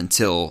there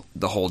until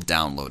the whole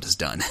download is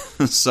done.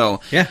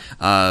 So Yeah.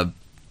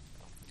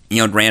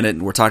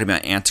 Granted, we're talking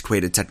about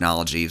antiquated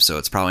technology, so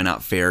it's probably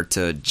not fair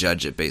to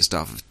judge it based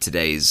off of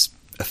today's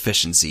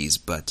efficiencies,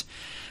 but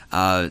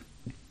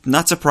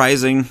not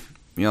surprising.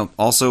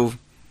 Also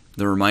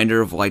the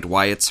reminder of like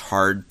why it's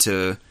hard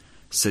to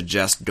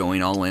suggest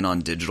going all in on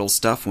digital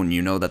stuff when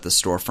you know that the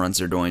storefronts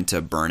are going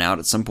to burn out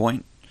at some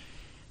point,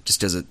 just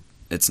because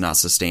it's not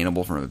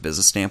sustainable from a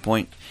business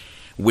standpoint.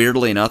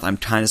 Weirdly enough, I'm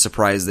kind of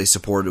surprised they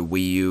supported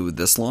Wii U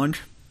this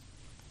launch,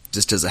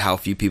 just because of how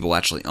few people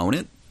actually own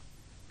it.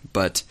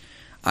 But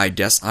I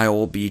guess I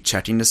will be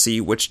checking to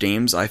see which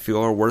games I feel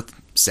are worth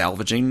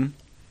salvaging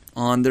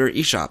on their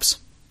eShops.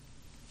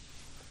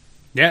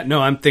 Yeah,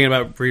 no, I'm thinking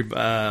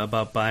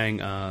about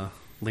buying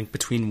Link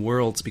Between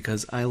Worlds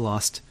because I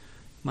lost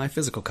my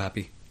physical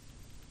copy.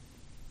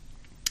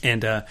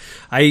 And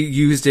I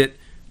used it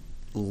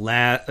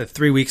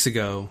 3 weeks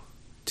ago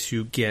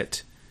to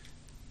get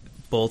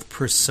both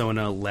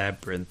Persona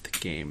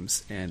Labyrinth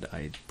games, and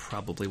I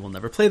probably will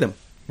never play them.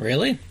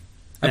 Really?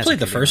 I As played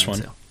they the come first on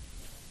one. sale.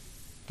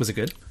 Was it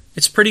good?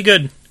 It's pretty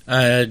good.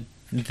 I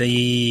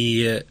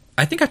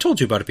think I told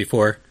you about it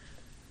before.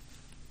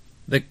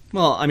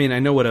 Well, I mean, I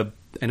know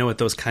what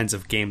those kinds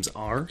of games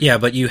are. Yeah,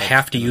 but you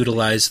have to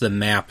utilize the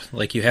map.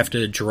 Like, you have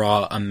to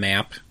draw a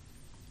map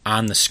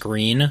on the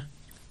screen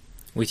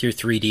with your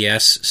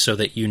 3DS so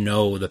that you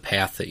know the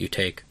path that you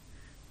take.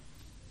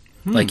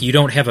 Like, you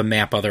don't have a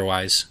map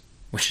otherwise,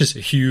 which is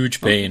a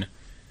huge pain.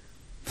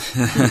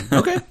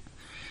 Okay.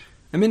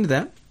 I'm into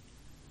that.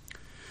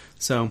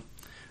 So,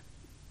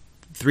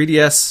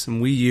 3DS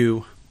and Wii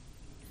U,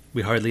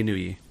 we hardly knew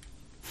ye.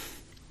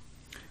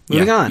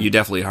 Moving on. You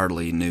definitely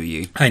hardly knew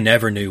ye. I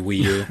never knew Wii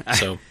U,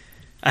 so...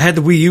 I had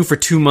the Wii U for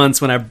 2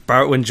 months when I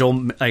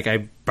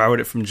borrowed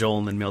it from Joel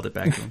and then mailed it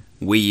back to him.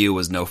 Wii U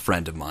was no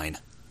friend of mine.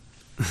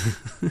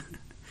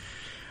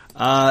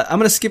 I'm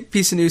going to skip a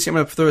piece of news here. I'm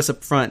going to throw this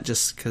up front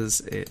just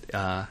because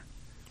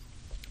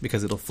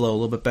it'll flow a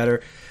little bit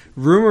better.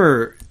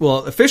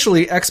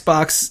 Officially,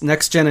 Xbox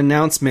Next Gen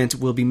announcement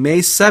will be May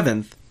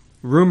 7th.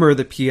 Rumor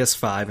the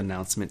PS5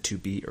 announcement to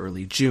be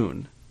early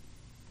June.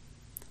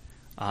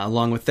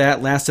 Along with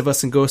that, Last of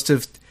Us and Ghost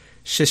of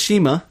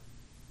Tsushima.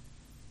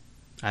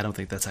 I don't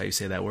think that's how you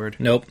say that word.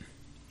 Nope.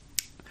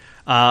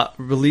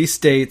 Release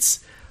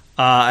dates.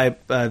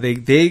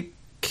 They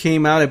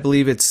came out. I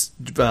believe it's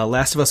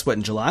Last of Us. What,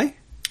 in July?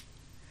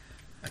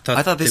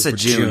 I thought they said were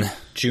June.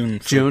 June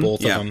for June?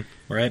 both Yeah. of them,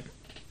 right?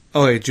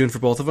 Oh, wait, June for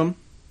both of them?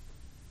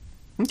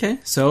 Okay,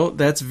 so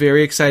that's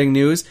very exciting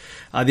news.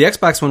 The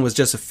Xbox one was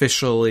just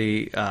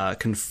officially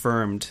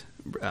confirmed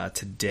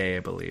today, I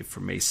believe,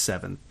 for May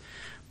 7th.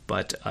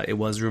 But it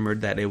was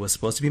rumored that it was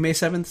supposed to be May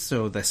 7th,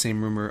 so the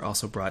same rumor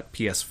also brought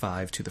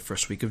PS5 to the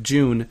first week of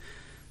June.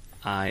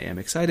 I am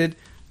excited.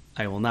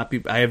 I will not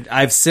be...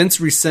 I've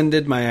since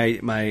rescinded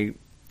my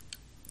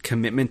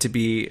commitment to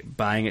be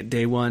buying it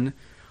day one,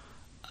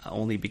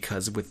 only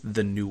because with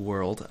the new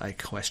world, I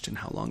question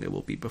how long it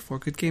will be before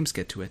good games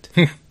get to it.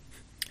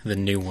 The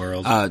new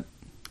world.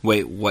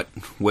 Wait, what?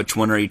 Which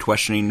one are you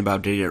questioning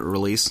about date it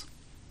release?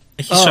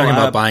 He's talking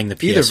about buying the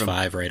either of them.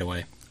 PS5 right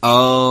away.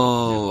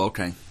 Oh,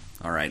 okay.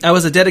 All right. I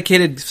was a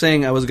dedicated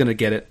saying I was going to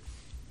get it.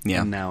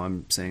 Yeah. And now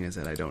I'm saying is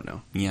that I don't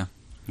know. Yeah.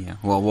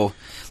 Well,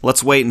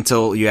 let's wait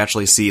until you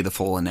actually see the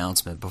full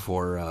announcement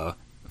before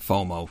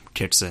FOMO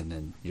kicks in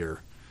and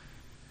you're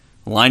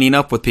lining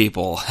up with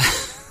people.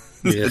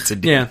 Yeah.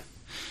 Yeah.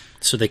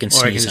 So they can Or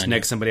I can sneeze just on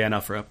neg you. somebody on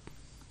OfferUp.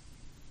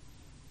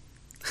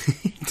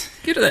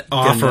 Get that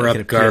offer get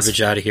a up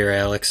garbage out of here,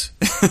 Alex.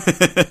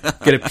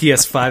 Get a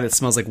PS5 that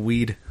smells like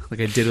weed,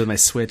 like I did with my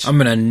Switch. I'm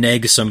gonna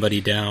neg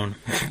somebody down.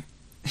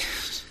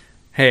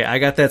 Hey, I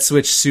got that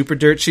Switch super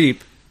dirt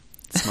cheap.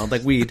 It smelled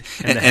like weed.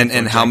 And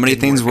headphone how jack many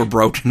didn't things work. were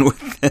broken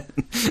with it?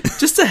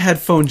 Just a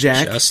headphone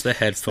jack. Just the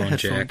headphone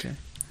jack.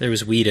 There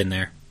was weed in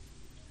there.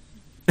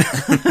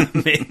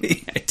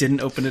 Maybe. I didn't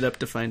open it up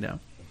to find out.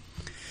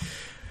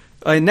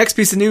 Next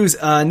piece of news.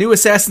 New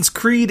Assassin's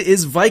Creed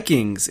is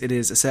Vikings. It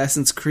is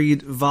Assassin's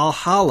Creed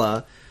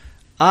Valhalla.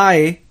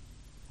 I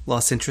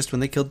lost interest when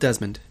they killed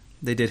Desmond.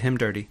 They did him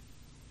dirty.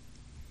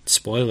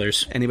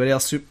 Spoilers. Anybody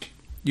else?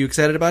 You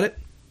excited about it?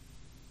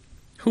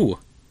 Who?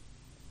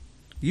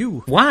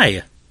 You.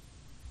 Why?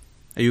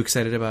 Are you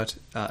excited about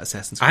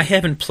Assassin's Creed? I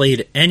haven't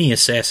played any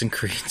Assassin's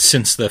Creed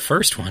since the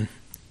first one.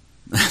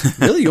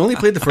 Really? You only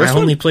played the first I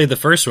one? only played the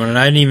first one, and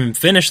I didn't even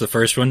finish the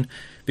first one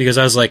because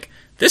I was like,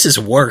 this is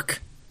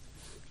work.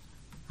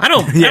 I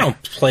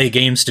don't play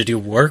games to do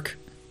work.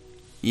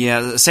 Yeah,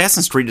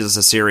 Assassin's Creed as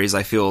a series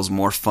I feel is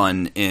more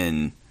fun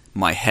in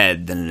my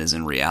head than it is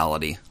in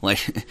reality.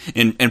 Like,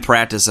 in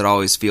practice, it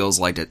always feels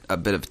like a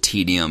bit of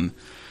tedium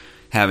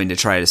having to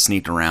try to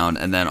sneak around,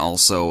 and then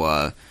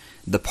also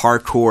the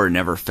parkour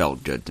never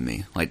felt good to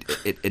me. Like,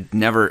 it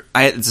never...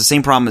 it's the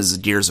same problem as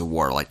Gears of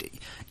War. Like,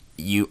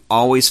 you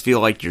always feel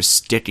like you're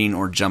sticking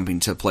or jumping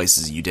to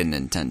places you didn't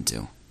intend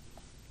to.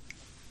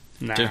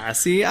 Nah,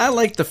 see, I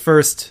like the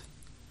first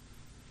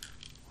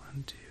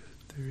 1, 2,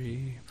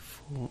 3,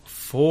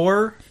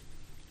 4,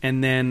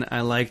 and then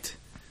I liked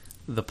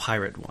the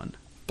pirate one.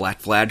 Black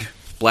Flag.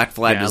 Black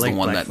Flag Yeah, is I like the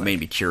one Black that Flag. made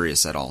me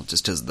curious at all,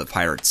 just because of the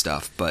pirate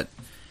stuff. But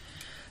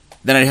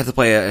then I'd have to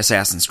play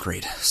Assassin's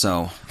Creed,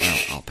 so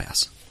I'll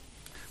pass.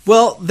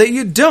 Well,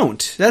 you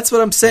don't. That's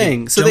what I'm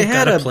saying. You So they don't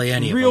had gotta a play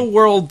any of real them.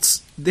 world.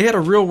 They had a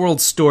real world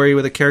story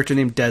with a character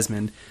named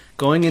Desmond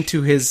going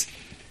into his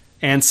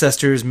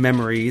ancestors'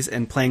 memories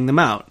and playing them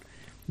out.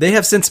 They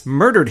have since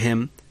murdered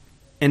him,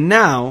 and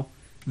now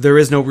there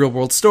is no real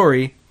world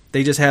story.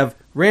 They just have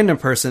random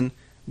person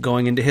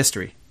going into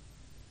history.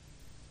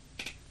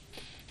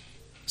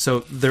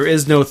 So there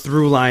is no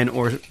through line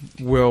or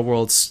real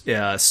world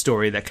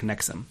story that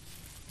connects them.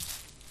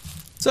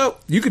 So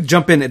you could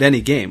jump in at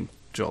any game,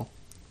 Joel.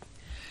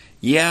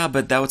 Yeah,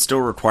 but that would still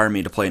require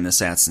me to play an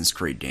Assassin's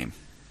Creed game.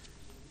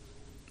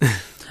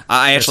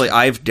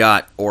 I've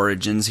got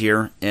Origins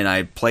here, and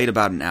I played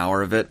about an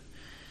hour of it.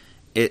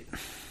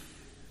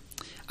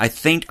 I'm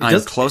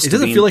close. It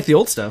doesn't feel like the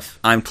old stuff.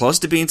 I'm close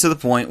to being to the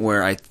point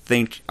where I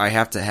think I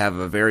have to have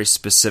a very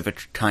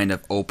specific kind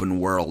of open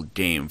world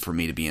game for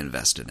me to be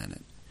invested in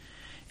it.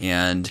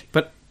 And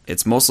But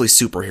it's mostly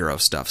superhero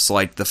stuff. So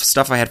like the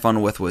stuff I had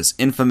fun with was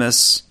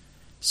Infamous,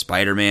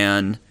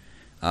 Spider-Man,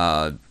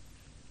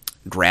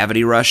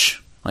 Gravity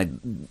Rush, like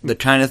the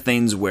kind of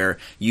things where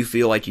you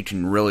feel like you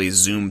can really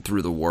zoom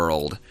through the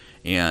world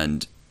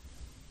and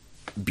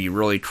be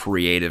really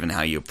creative in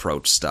how you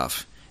approach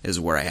stuff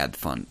is where I had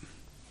fun.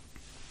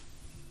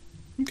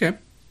 okay,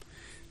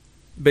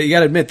 but you got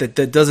to admit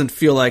that doesn't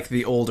feel like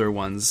the older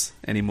ones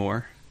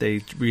anymore.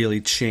 They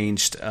really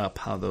changed up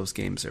how those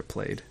games are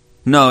played.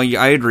 No,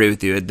 I agree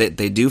with you.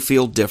 They do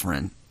feel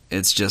different.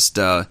 It's just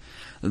the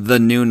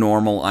new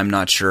normal. I'm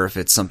not sure if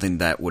it's something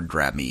that would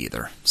grab me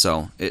either.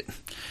 So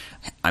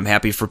I'm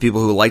happy for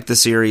people who like the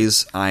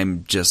series.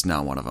 I'm just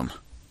not one of them.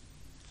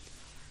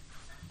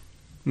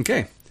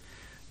 Okay.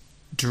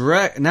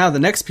 Now the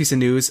next piece of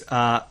news.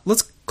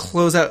 Let's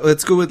close out.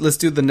 Let's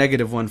do the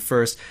negative one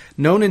first.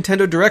 No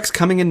Nintendo Directs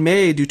coming in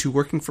May due to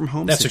working from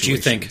home. That's what you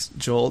think.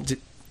 Joel.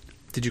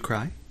 Did you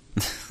cry? I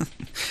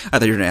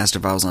thought you were going to ask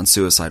if I was on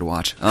Suicide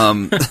Watch.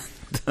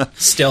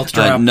 Stealth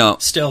drop. No.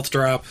 Stealth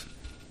drop.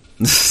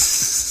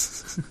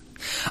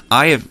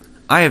 I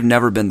have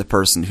never been the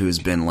person who's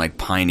been like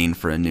pining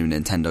for a new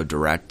Nintendo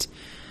Direct.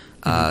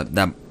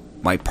 That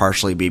might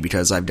partially be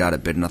because I've got a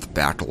big enough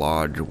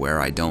backlog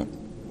where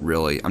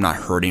I'm not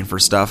hurting for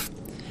stuff.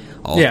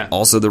 Yeah.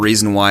 Also, the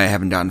reason why I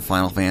haven't gotten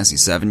Final Fantasy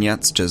VII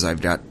yet is because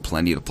I've got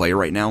plenty to play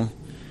right now.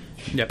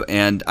 Yep.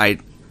 And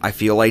I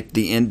feel like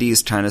the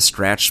indies kind of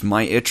scratched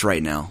my itch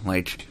right now.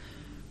 Like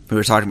we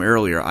were talking about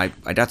earlier, I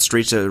got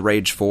Streets of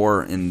Rage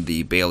 4 in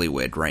the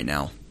bailiwick right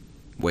now,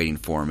 waiting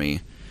for me.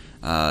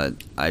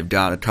 I've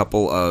got a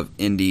couple of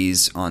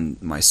indies on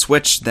my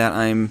Switch that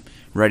I'm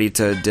ready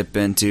to dip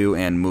into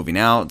and moving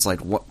out. It's like,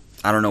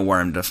 I don't know where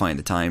I'm going to find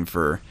the time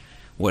for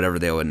whatever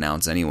they would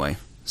announce anyway.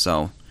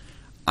 So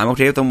I'm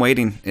okay with them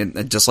waiting.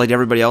 Just like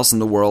everybody else in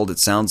the world, it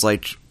sounds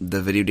like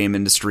the video game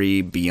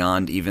industry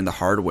beyond even the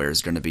hardware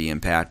is going to be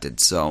impacted.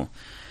 So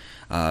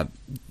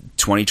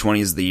 2020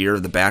 is the year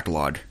of the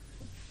backlog.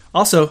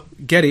 Also,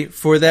 Getty,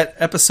 for that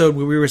episode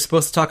where we were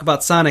supposed to talk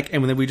about Sonic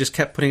and then we just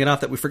kept putting it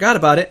off that we forgot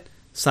about it,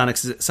 Sonic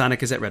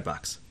is at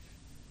Redbox.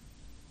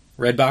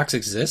 Redbox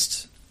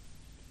exists?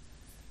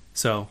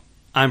 So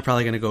I'm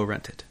probably going to go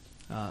rent it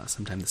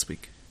sometime this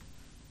week.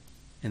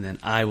 And then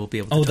I will be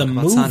able to talk the about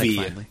movie. Sonic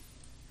finally.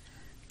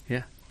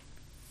 Yeah.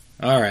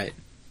 All right.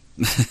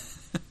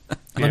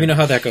 Let me know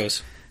how that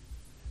goes.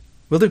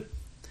 Will do.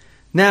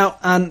 Now,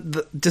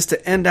 just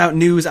to end out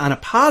news on a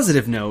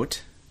positive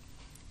note,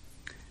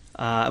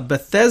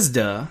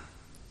 Bethesda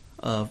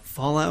of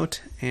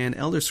Fallout and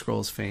Elder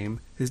Scrolls fame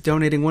is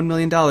donating $1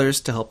 million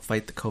to help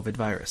fight the COVID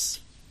virus.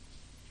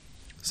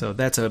 So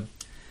that's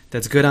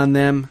good on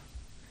them,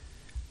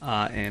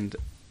 and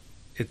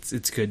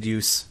it's good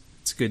use.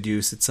 It's good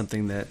use. It's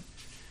something that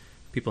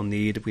people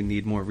need. We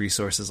need more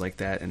resources like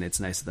that, and it's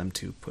nice of them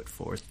to put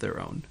forth their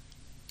own.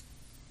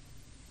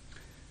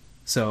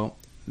 So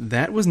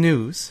that was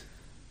news.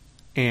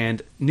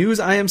 And news,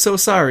 I am so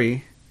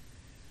sorry.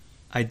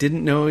 I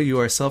didn't know you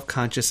are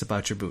self-conscious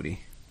about your booty.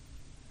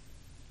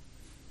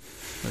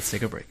 Let's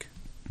take a break.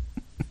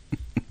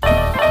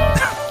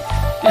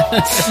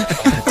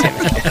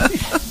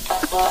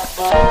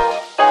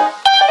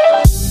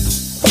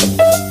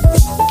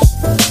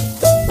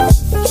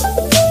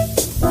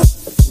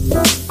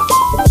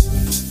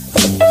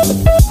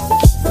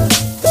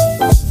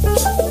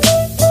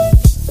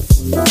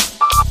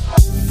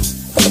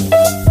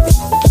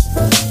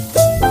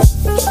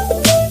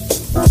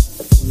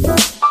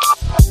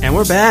 And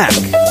we're back.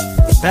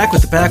 Back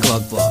with the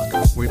Backlog Blog,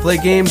 where we play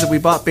games that we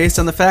bought based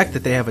on the fact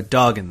that they have a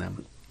dog in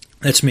them.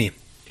 That's me.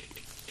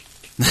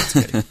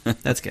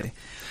 That's Getty.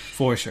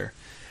 For sure.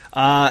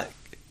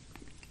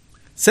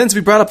 Since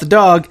we brought up the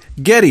dog,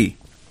 Getty,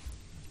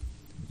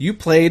 you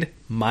played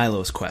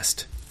Milo's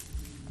Quest.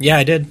 Yeah,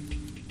 I did.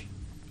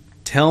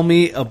 Tell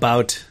me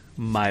about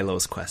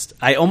Milo's Quest.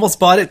 I almost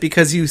bought it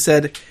because you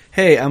said,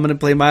 hey, I'm going to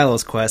play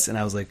Milo's Quest, and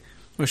I was like,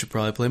 I should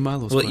probably play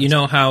Milo's Quest. Well, you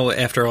know how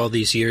after all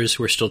these years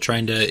we're still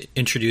trying to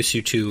introduce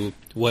you to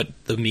what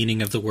the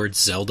meaning of the word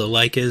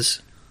Zelda-like is?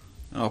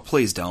 Oh,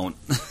 please don't.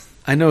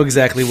 I know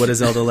exactly what a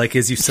Zelda-like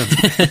is, you son.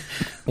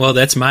 Well,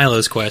 that's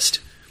Milo's Quest,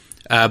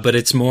 but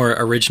it's more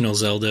original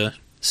Zelda.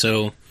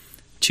 So,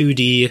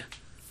 2D,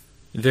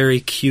 very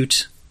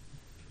cute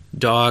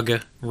dog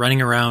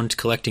running around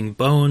collecting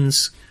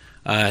bones,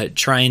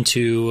 trying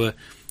to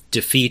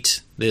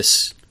defeat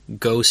this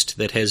ghost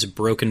that has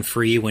broken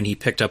free when he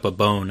picked up a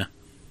bone.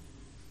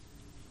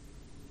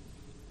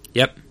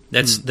 Yep,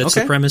 that's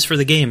okay. the premise for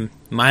the game.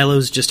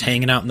 Milo's just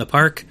hanging out in the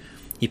park.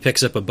 He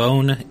picks up a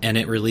bone, and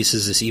it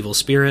releases this evil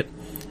spirit.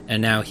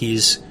 And now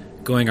he's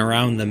going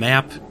around the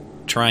map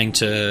trying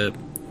to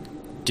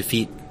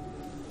defeat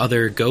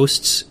other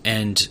ghosts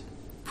and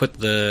put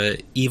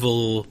the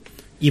evil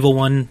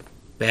one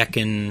back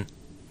in...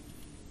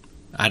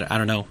 I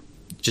don't know.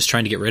 Just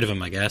trying to get rid of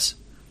him, I guess.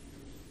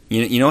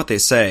 You know what they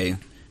say?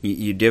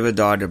 You give a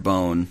dog a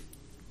bone,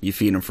 you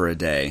feed him for a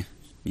day.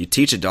 You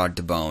teach a dog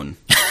to bone...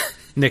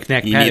 Knick,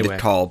 knack, You need to paddywhack.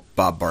 call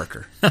Bob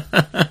Barker.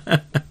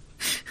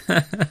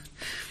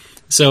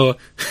 So,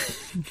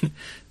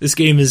 this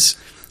game is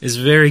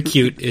very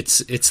cute.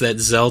 It's that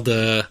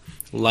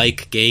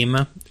Zelda-like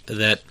game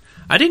that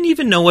I didn't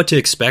even know what to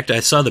expect.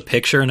 I saw the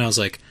picture and I was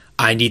like,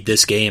 I need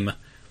this game.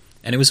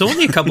 And it was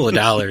only a couple of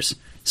dollars.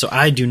 So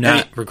I do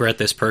not regret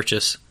this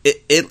purchase.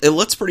 It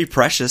looks pretty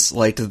precious,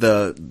 like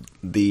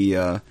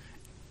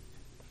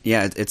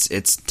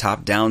it's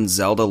top-down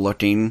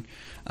Zelda-looking,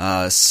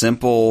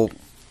 simple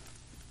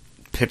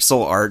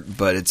pixel art,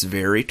 but it's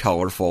very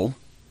colorful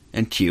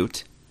and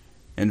cute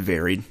and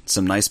varied.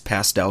 Some nice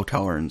pastel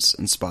colors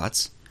and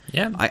spots.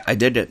 Yeah. I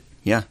did it,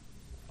 yeah.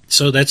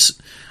 So the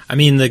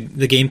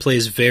gameplay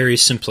is very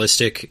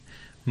simplistic.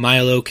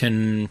 Milo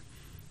can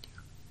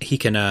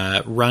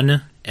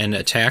run and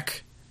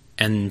attack,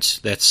 and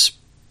that's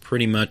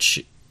pretty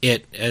much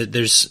it.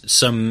 There's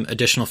some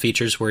additional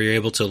features where you're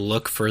able to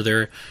look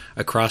further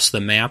across the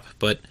map,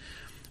 but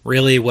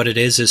really what it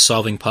is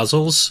solving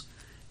puzzles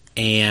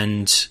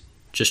and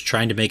just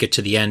trying to make it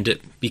to the end.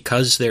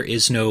 Because there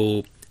is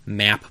no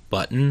map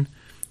button,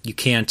 you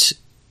can't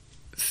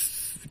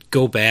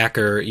go back,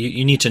 or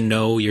you need to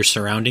know your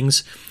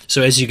surroundings.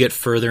 So as you get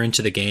further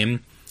into the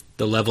game,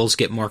 the levels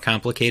get more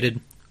complicated,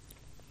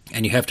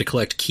 and you have to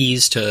collect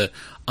keys to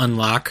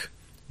unlock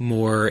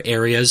more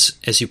areas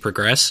as you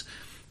progress.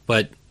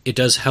 But it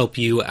does help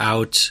you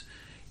out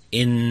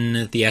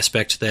in the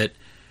aspect that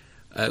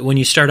when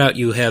you start out,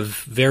 you have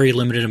very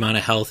limited amount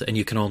of health, and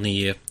you can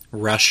only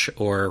rush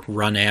or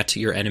run at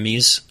your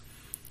enemies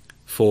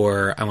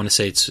for, I want to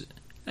say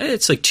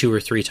it's like 2 or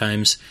 3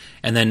 times.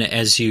 And then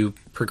as you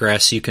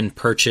progress, you can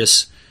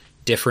purchase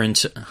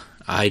different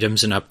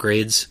items and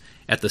upgrades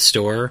at the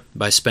store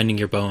by spending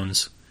your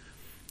bones.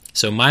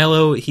 So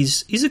Milo,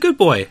 he's a good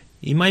boy.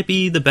 He might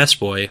be the best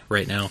boy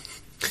right now.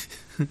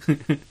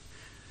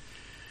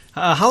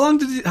 How long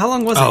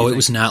was it? Oh, it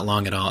was not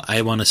long at all.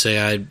 I want to say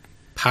I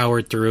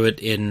powered through it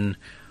in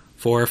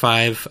 4 or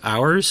 5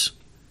 hours,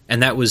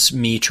 and that was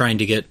me trying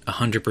to get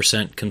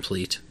 100%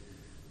 complete.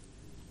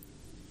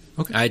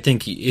 Okay. I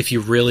think if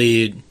you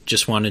really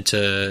just wanted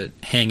to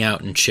hang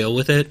out and chill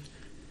with it,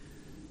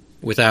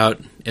 without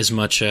as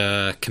much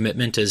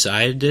commitment as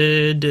I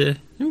did,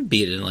 you would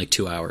beat it in like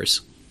 2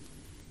 hours.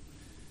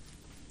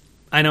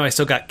 I know I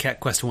still got Cat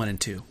Quest 1 and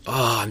 2.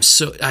 Oh,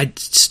 I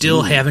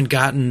still haven't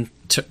gotten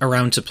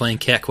around to playing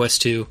Cat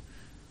Quest 2.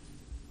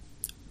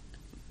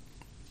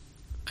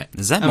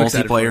 Is that I'm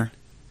excited for multiplayer? it.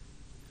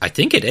 I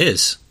think it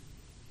is.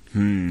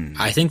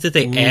 I think that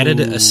they added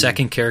a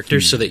second character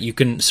so that you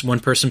can, one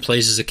person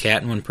plays as a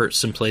cat and one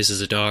person plays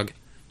as a dog.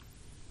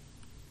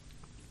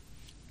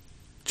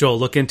 Joel,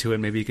 look into it.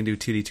 Maybe you can do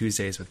 2D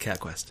Tuesdays with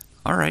Cat Quest.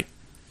 All right.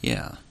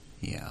 Yeah,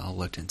 I'll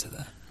look into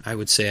that. I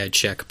would say I'd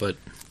check, but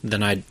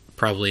then I'd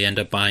probably end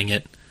up buying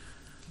it.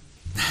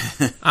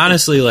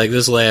 Honestly, like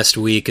this last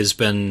week it's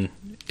been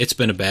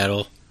a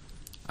battle.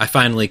 I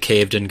finally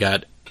caved and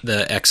got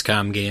the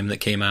XCOM game that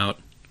came out.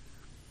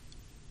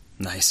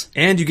 Nice.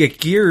 And you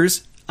get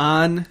Gears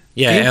on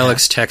Yeah, Game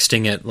Alex Pass.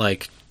 texting at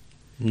like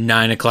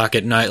 9 o'clock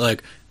at night,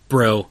 like,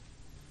 bro,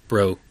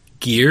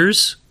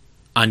 Gears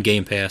on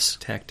Game Pass.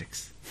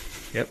 Tactics.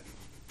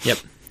 Yep,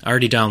 I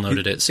already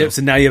downloaded it. So. Yep,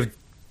 so now you have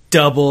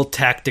double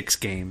tactics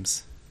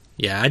games.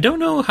 Yeah, I don't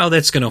know how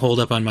that's going to hold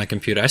up on my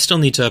computer. I still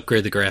need to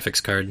upgrade the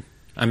graphics card.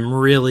 I'm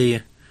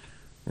really,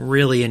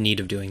 really in need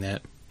of doing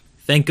that.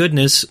 Thank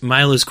goodness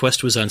Milo's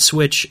Quest was on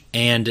Switch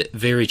and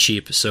very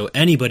cheap, so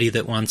anybody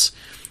that wants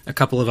a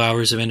couple of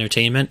hours of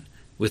entertainment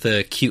with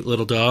a cute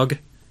little dog,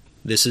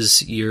 this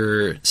is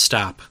your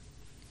stop.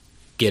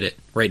 Get it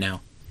right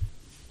now.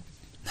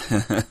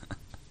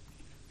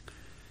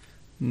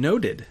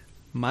 Noted.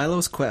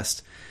 Milo's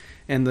Quest.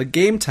 And the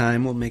game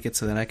time will make it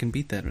so that I can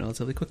beat that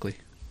relatively quickly.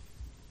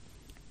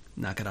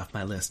 Knock it off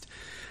my list.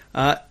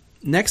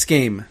 Next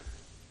game.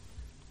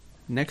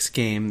 next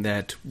game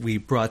that we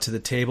brought to the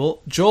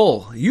table.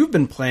 Joel, you've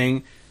been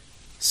playing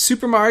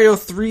Super Mario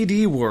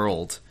 3D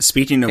World.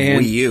 Speaking of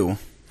And- Wii U,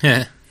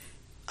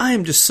 I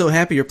am just so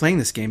happy you're playing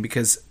this game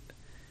because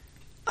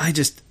I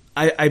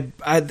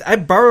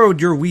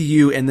borrowed your Wii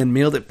U and then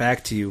mailed it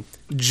back to you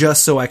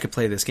just so I could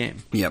play this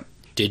game. yep.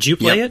 Did you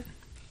play Yep. it?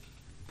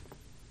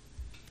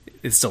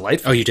 It's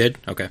delightful. Oh, you did?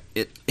 Okay.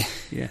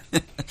 Yeah.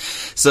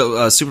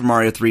 So, Super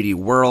Mario 3D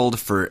World,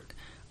 for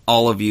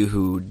all of you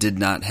who did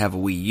not have a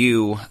Wii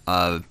U,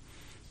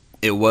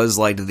 it was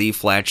like the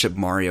flagship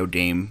Mario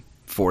game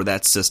for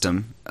that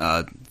system,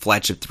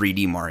 flagship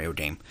 3D Mario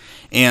game.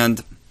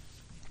 And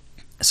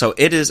so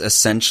it is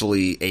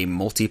essentially a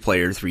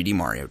multiplayer 3D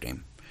Mario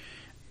game.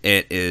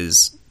 It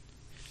is,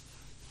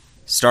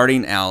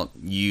 starting out,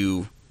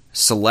 you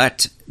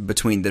select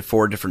between the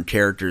 4 different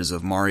characters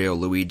of Mario,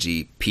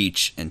 Luigi,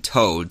 Peach, and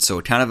Toad, so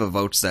it kind of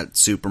evokes that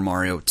Super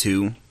Mario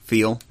 2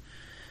 feel,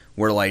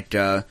 where like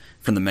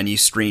from the menu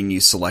screen you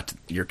select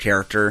your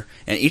character,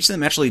 and each of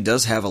them actually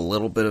does have a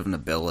little bit of an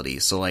ability.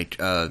 So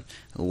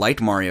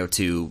like Mario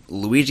 2,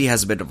 Luigi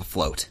has a bit of a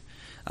float,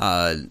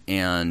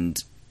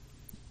 and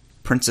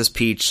Princess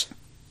Peach,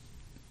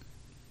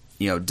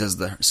 does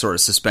the sort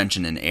of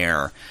suspension in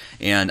air,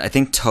 and I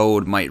think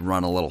Toad might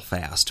run a little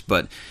fast,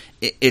 but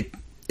it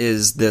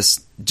is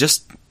this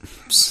just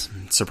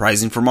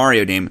surprising for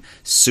Mario game,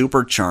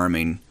 super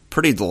charming,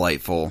 pretty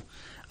delightful,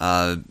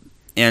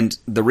 and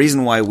the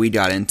reason why we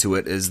got into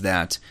it is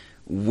that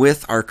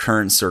with our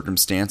current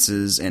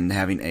circumstances and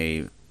having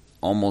a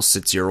almost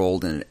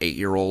 6-year-old and an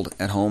 8-year-old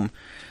at home,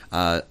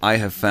 I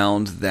have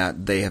found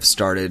that they have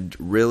started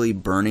really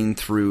burning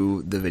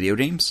through the video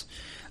games.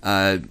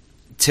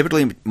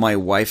 Typically, my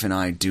wife and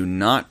I do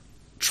not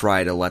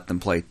try to let them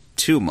play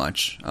too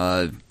much,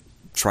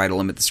 try to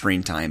limit the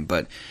screen time,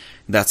 but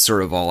that's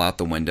sort of all out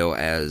the window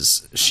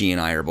as she and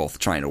I are both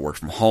trying to work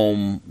from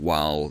home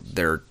while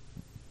they're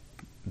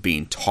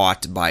being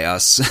taught by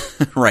us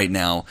right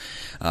now,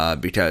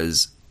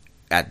 because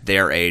at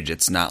their age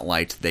it's not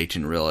like they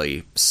can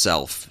really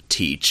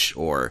self-teach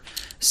or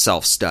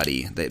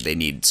self-study. They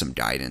need some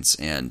guidance,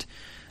 and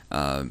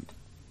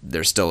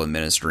they're still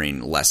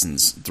administering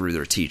lessons through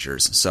their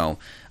teachers. So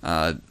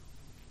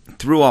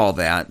through all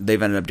that,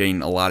 they've ended up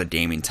getting a lot of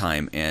gaming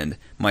time, and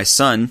my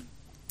son,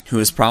 who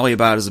is probably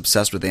about as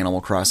obsessed with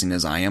Animal Crossing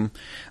as I am,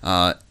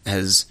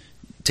 has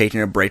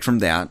taken a break from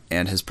that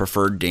and his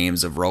preferred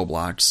games of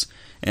Roblox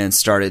and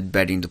started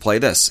begging to play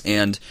this.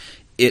 And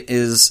it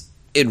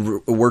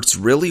works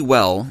really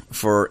well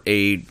for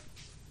a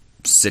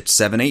 6,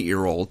 7,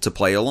 8-year-old to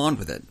play along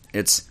with it.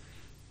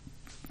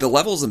 The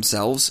levels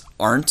themselves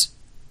aren't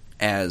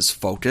as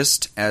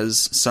focused as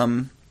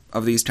some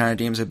of these kind of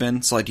games have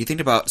been. So like, you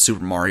think about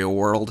Super Mario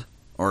World,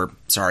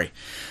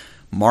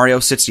 Mario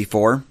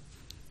 64,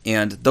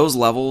 and those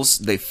levels,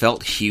 they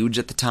felt huge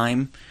at the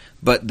time,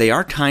 but they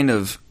are kind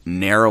of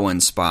narrow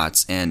in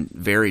spots and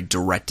very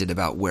directed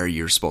about where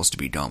you're supposed to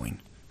be going,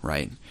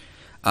 right?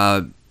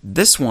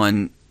 This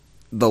one,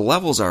 the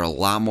levels are a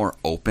lot more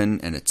open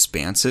and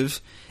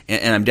expansive,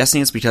 and I'm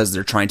guessing it's because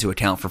they're trying to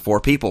account for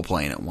 4 people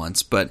playing at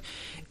once, but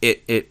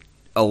it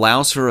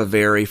allows for a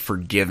very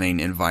forgiving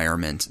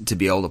environment to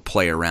be able to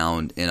play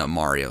around in a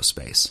Mario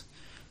space.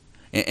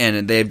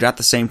 And they've got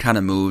the same kind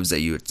of moves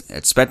that you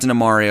expect in a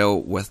Mario,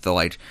 with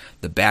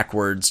the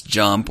backwards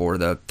jump or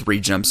the 3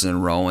 jumps in a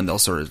row, and they'll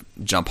sort of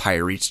jump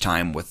higher each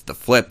time with the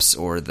flips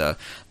or the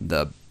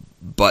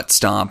butt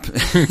stomp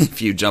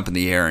if you jump in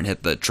the air and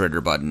hit the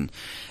trigger button.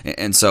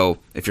 And so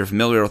if you're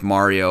familiar with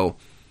Mario,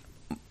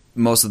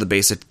 most of the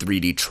basic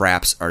 3D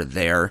traps are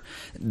there.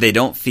 They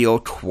don't feel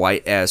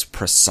quite as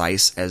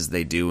precise as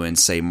they do in,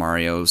 say,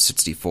 Mario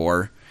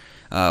 64.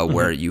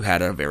 Where you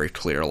had a very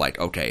clear,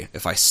 okay,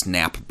 if I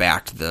snap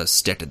back the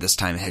stick at this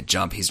time and hit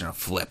jump, he's going to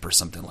flip or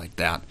something like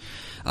that.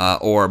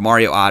 Or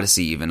Mario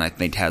Odyssey even, I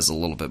think, has a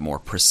little bit more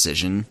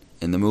precision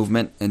in the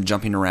movement and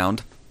jumping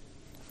around.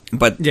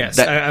 But Yes,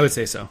 I would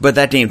say so. But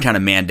that game kind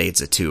of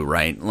mandates it too,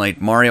 right? Like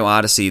Mario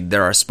Odyssey,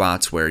 there are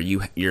spots where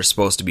you're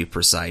supposed to be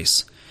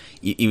precise,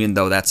 even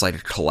though that's like a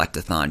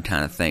collectathon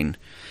kind of thing.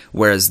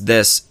 Whereas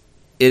this,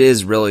 it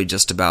is really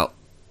just about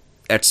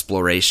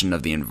exploration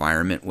of the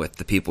environment with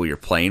the people you're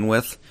playing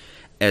with,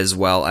 as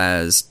well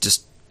as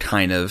just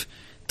kind of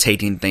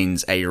taking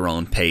things at your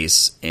own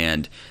pace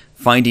and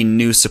finding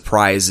new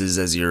surprises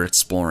as you're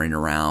exploring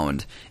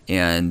around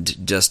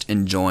and just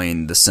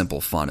enjoying the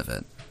simple fun of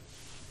it.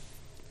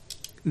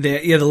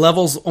 The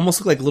levels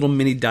almost look like little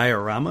mini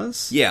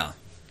dioramas. Yeah.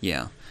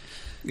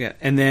 Yeah,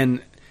 and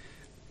then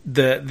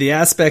the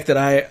aspect that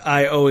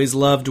I always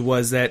loved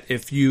was that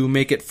if you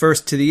make it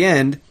first to the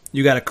end,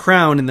 you got a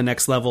crown in the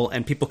next level,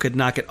 and people could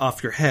knock it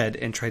off your head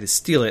and try to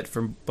steal it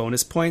for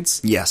bonus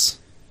points. Yes.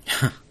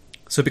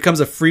 So it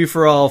becomes a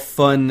free-for-all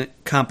fun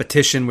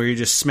competition where you're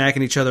just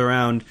smacking each other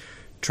around,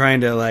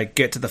 trying to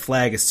get to the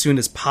flag as soon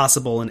as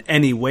possible in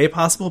any way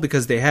possible,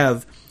 because they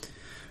have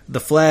the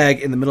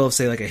flag in the middle of,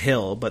 say, a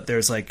hill, but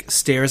there's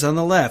stairs on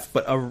the left,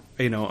 but a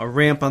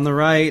ramp on the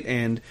right,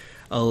 and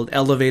an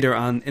elevator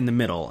in the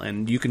middle,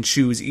 and you can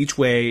choose each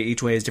way.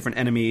 Each way has different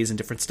enemies and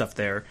different stuff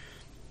there.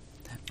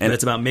 but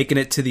it's about making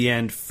it to the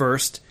end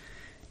first,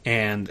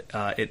 and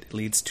it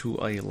leads to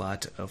a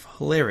lot of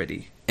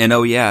hilarity. And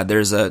oh yeah,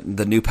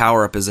 the new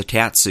power up is a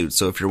tat suit.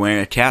 So if you're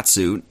wearing a tat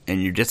suit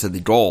and you get to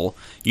the goal,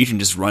 you can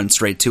just run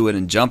straight to it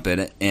and jump in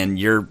it, and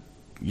your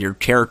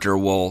character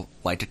will,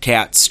 like a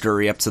cat,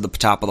 scurry up to the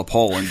top of the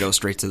pole and go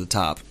straight to the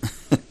top.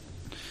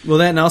 Well,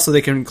 that, and also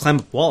they can climb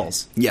up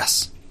walls.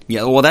 Yes.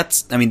 Yeah. Well,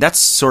 that's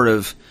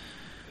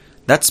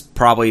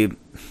probably,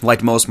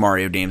 like most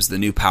Mario games, the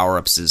new power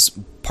ups is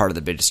part of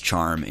the biggest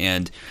charm,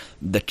 and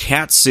the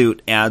cat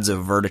suit adds a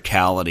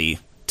verticality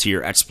to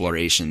your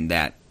exploration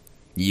that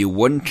you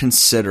wouldn't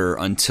consider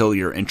until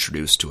you're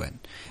introduced to it.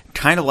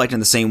 Kind of like in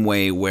the same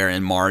way where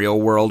in Mario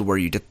World, where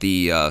you get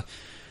the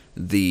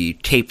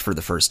cape for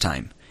the first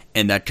time,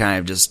 and that kind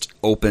of just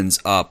opens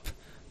up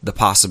the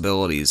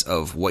possibilities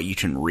of what you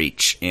can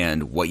reach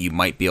and what you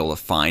might be able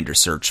to find or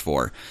search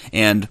for.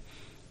 And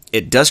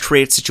it does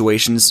create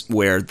situations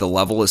where the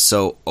level is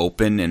so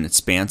open and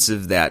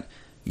expansive that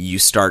you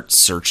start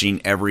searching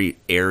every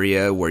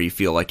area where you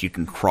feel like you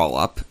can crawl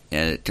up,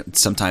 and it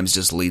sometimes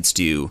just leads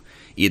to you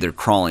either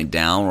crawling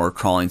down or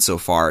crawling so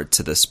far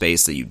to the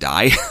space that you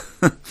die.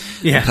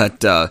 Yeah.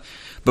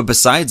 But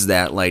besides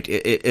that, like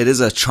it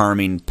is a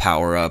charming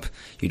power up.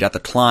 You got the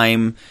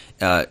climb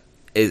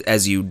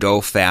as you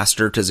go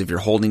faster, because if you're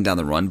holding down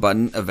the run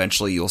button,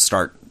 eventually you'll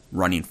start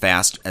running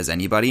fast as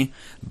anybody.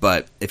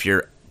 But if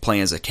you're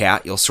playing as a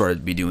cat, you'll sort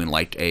of be doing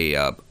like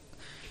a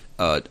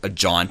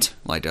jaunt,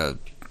 like trying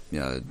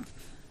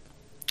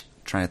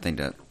to think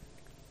of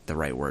the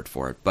right word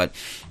for it, but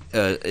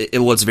it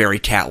looks very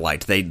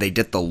cat-like. They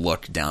get the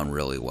look down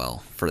really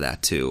well for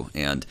that too,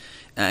 and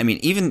I mean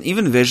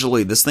even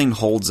visually, this thing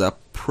holds up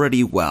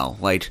pretty well.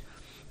 Like,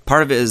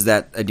 part of it is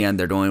that, again,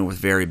 they're going with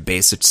very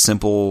basic,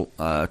 simple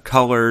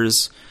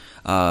colors,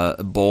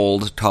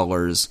 bold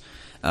colors.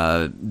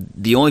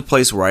 The only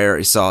place where I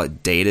already saw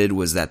it dated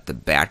was that the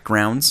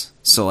backgrounds.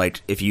 So,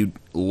 like, if you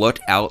look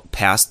out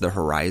past the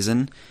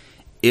horizon,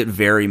 it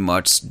very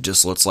much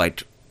just looks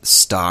like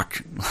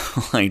stock,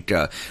 like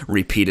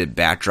repeated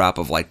backdrop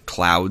of like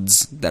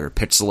clouds that are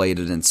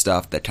pixelated and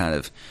stuff that kind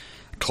of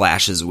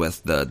clashes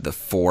with the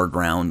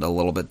foreground a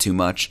little bit too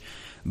much.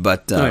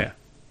 But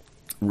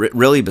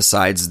really,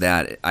 besides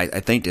that, I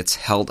think it's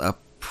held up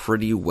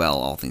pretty well,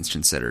 all things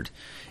considered.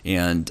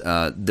 And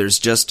there's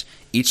just,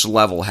 each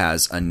level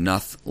has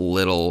enough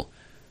little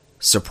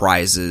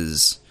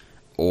surprises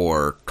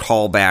or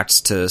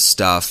callbacks to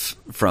stuff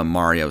from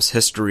Mario's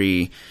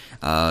history,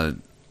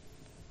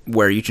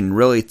 where you can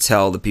really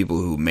tell the people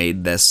who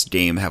made this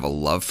game have a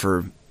love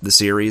for the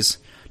series.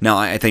 Now,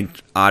 I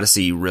think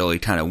Odyssey really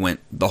kind of went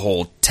the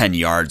whole 10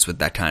 yards with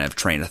that kind of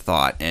train of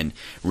thought and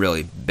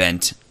really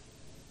bent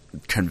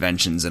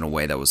conventions in a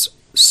way that was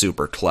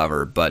super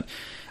clever. But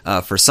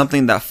for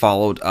something that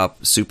followed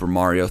up Super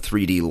Mario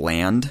 3D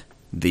Land,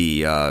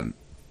 the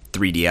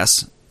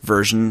 3DS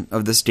version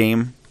of this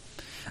game,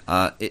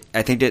 I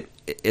think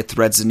it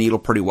threads the needle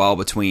pretty well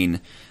between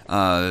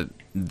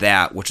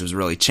that, which was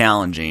really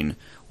challenging,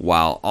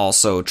 while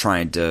also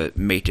trying to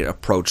make it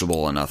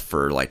approachable enough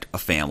for like a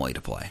family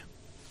to play.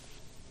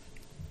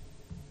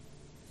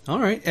 All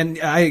right, and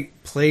I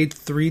played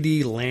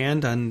 3D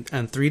Land on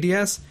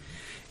 3DS.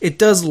 It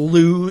does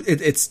lose.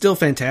 It's still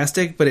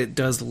fantastic, but it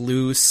does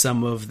lose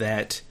some of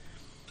that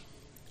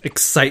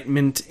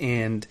excitement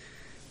and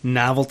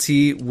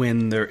novelty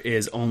when there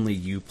is only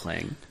you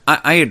playing.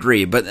 I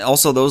agree, but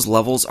also those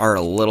levels are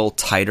a little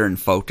tighter in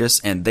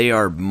focus, and they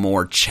are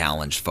more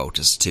challenge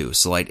focused too.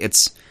 So like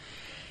it's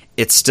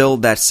still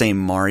that same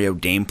Mario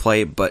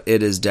gameplay, but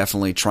it is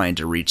definitely trying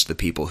to reach the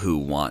people who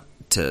want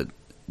to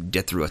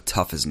get through a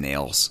tough as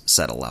nails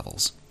set of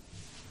levels.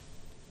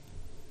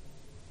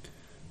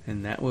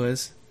 And that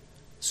was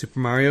Super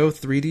Mario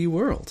 3D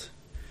World.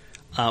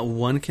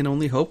 One can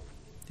only hope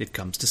it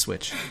comes to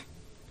Switch.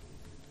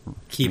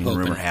 Keep hoping.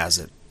 Rumor has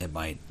it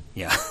might.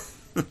 Yeah.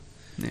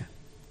 Yeah.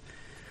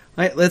 All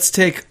right, let's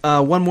take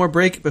one more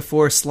break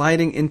before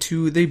sliding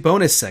into the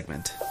bonus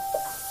segment.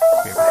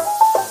 Be right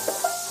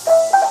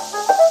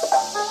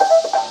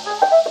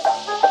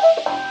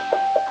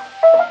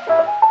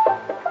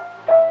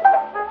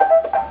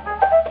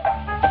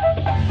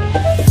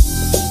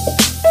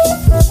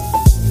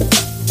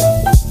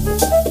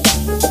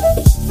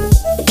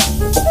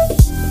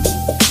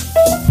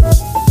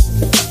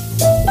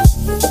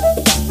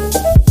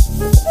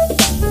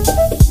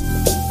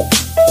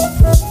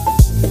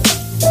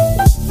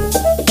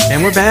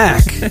And we're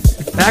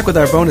back with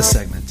our bonus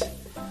segment,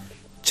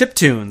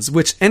 Chiptunes.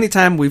 Which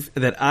anytime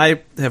that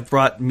I have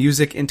brought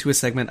music into a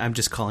segment, I'm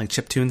just calling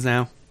Chiptunes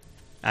now.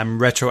 I'm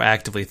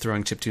retroactively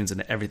throwing Chiptunes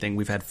into everything.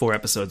 We've had 4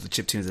 episodes with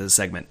Chiptunes as a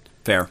segment.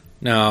 Fair.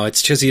 No,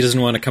 it's just he doesn't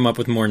want to come up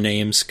with more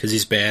names because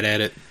he's bad at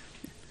it.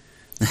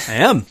 I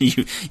am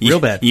real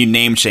bad. You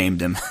name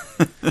shamed him.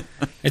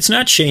 It's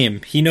not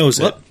shame. He knows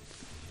it.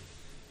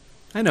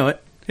 I know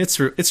it. It's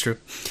true. It's true.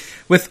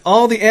 With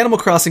all the Animal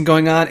Crossing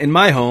going on in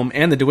my home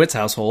and the DeWitt's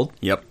household,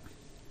 Yep.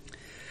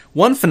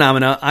 One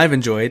phenomena I've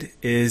enjoyed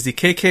is the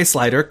KK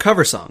Slider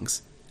cover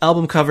songs.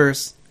 Album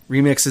covers,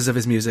 remixes of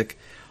his music,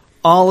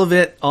 all of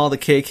it, all the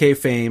KK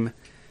fame.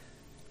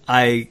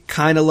 I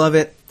kind of love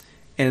it.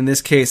 And in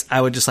this case,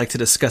 I would just like to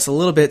discuss a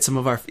little bit some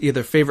of our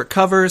either favorite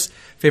covers,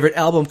 favorite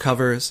album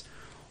covers,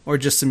 or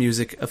just some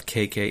music of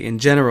KK in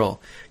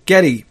general.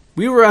 Getty,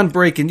 we were on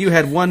break and you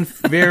had one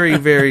very,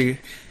 very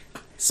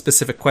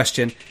specific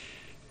question.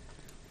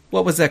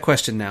 What was that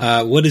question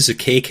now? What is a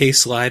KK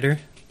slider?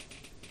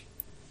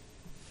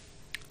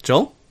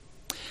 Joel?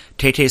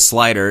 Tay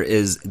Slider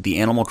is the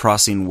Animal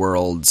Crossing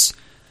world's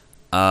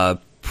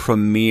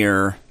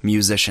premier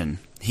musician.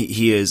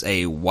 He is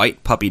a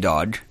white puppy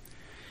dog,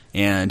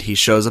 and he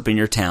shows up in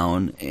your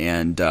town,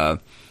 and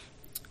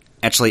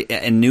actually,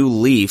 in New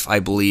Leaf, I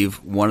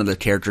believe one of the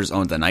characters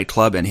owned the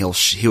nightclub, and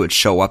he would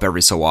show up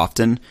every so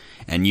often,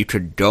 and you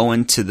could go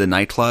into the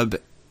nightclub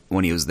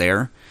when he was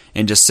there,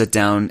 and just sit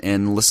down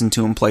and listen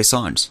to him play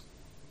songs.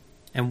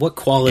 And what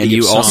quality and of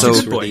you songs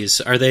also, were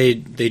these? Are they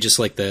just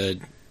like the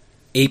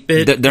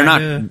 8-bit?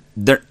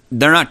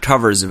 They're not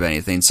covers of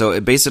anything. So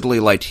it basically,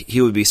 like,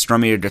 he would be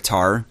strumming a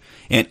guitar,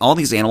 and all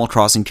these Animal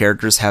Crossing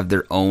characters have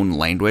their own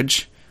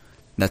language.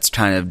 That's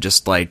kind of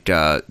just like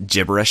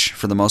gibberish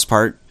for the most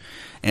part.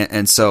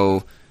 And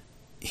so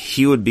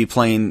he would be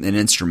playing an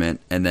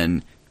instrument and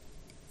then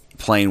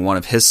playing one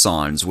of his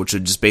songs, which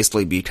would just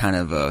basically be kind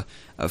of a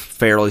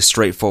fairly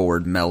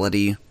straightforward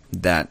melody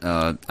that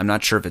I'm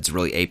not sure if it's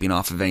really aping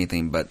off of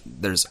anything, but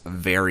there's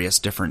various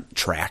different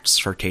tracks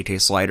for Tay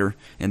Slider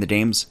in the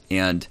games,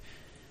 and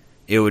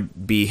it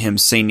would be him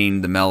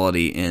singing the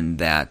melody in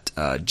that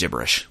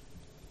gibberish.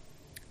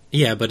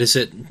 Yeah, but is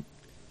it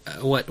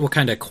what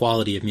kind of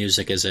quality of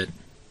music is it?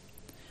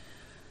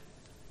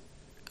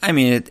 I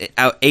mean,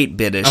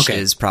 8-bit-ish Okay.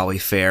 is probably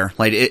fair.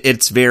 Like,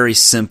 it's very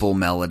simple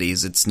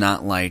melodies. It's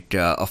not like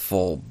a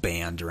full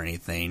band or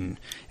anything.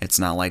 It's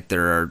not like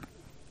or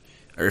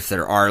if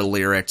there are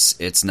lyrics,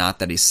 it's not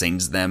that he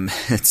sings them.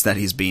 It's that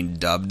he's being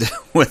dubbed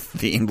with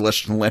the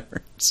English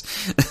lyrics.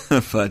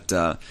 But,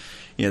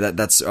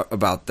 that's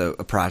about the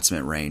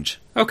approximate range.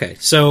 Okay,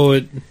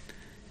 so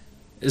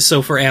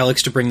for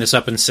Alex to bring this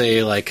up and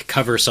say, like,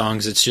 cover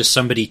songs, it's just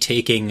somebody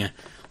taking,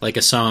 like,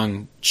 a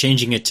song,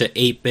 changing it to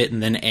 8-bit,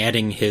 and then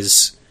adding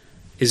his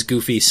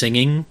goofy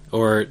singing?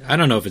 Or, I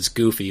don't know if it's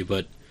goofy,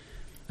 but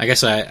I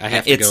guess I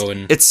have to go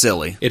and... It's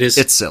silly. It is?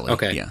 It's silly,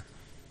 Okay. yeah.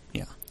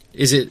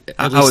 Is it at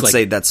I least, would like,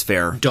 say that's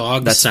fair.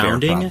 dog that's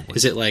sounding? Fair, probably.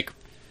 Is it like...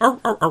 Arr,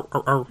 arr, arr,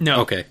 arr, arr?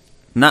 No. Okay.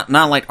 Not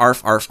like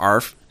arf, arf,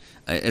 arf.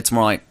 It's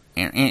more like...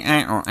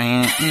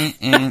 kind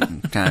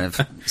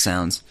of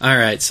sounds. All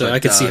right, so But, I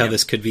could see how yeah.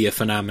 this could be a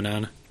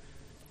phenomenon.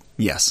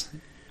 Yes.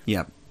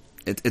 Yep.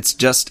 It's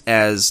just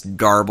as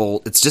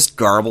garbled. It's just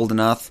garbled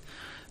enough,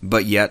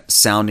 but yet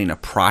sounding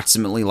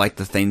approximately like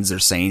the things they're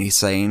saying he's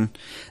saying,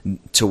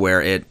 to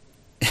where it...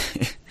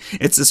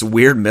 it's this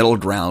weird middle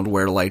ground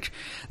where, like,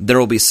 there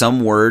will be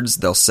some words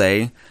they'll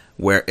say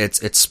where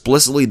it's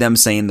explicitly them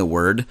saying the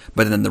word,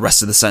 but then the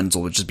rest of the sentence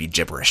will just be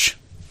gibberish.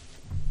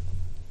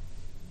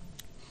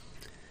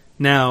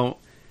 Now,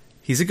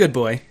 he's a good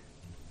boy,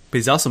 but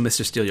he's also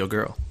Mr. Steal Your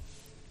Girl.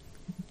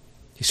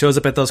 He shows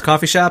up at those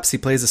coffee shops, he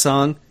plays a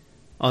song,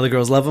 all the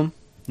girls love him,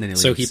 and then he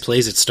leaves. So he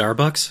plays at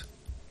Starbucks?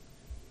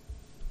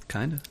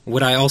 Kind of.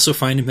 Would I also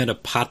find him at a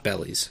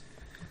Potbelly's?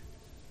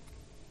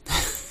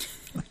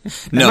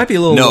 No, might be a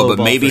little low but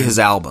ball maybe for him. his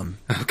album.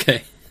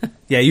 Okay.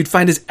 Yeah, you'd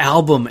find his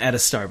album at a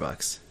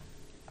Starbucks.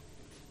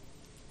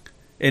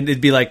 And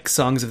it'd be like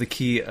Songs of the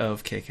Key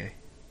of KK.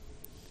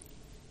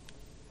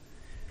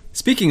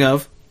 Speaking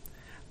of,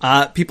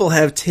 people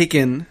have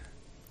taken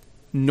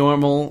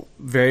normal,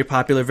 very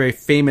popular, very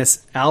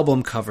famous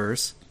album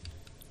covers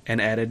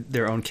and added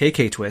their own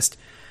KK twist.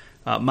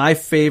 My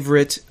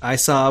favorite I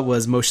saw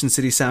was Motion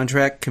City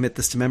Soundtrack, Commit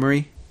This to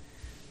Memory,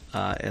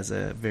 as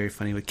a very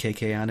funny with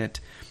KK on it.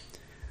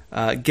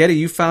 Getty,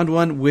 you found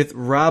one with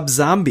Rob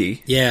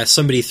Zombie. Yeah,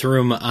 somebody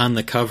threw him on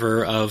the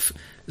cover of...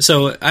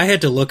 So I had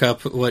to look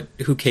up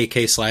who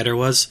KK Slider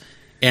was,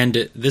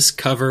 and this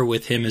cover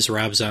with him as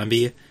Rob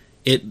Zombie,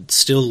 it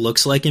still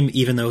looks like him,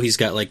 even though he's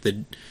got like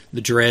the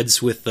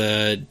dreads with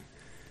the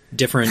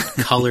different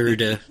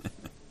colored...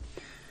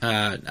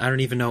 I don't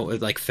even know,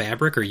 like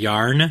fabric or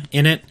yarn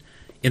in it,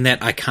 in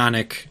that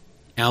iconic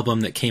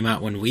album that came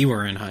out when we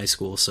were in high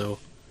school, so...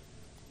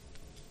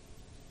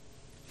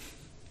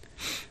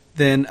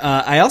 Then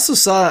I also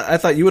saw, I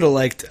thought you would have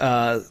liked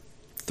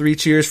 3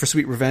 Cheers for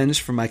Sweet Revenge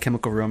from My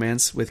Chemical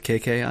Romance with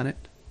KK on it.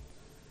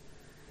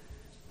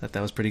 Thought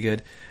that was pretty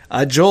good.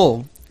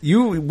 Joel,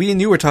 we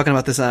and you were talking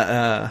about this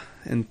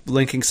and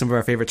linking some of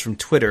our favorites from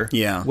Twitter.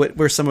 Yeah. What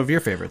were some of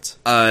your favorites?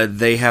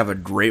 They have a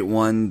great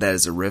one that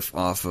is a riff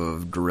off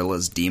of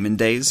Gorillaz' Demon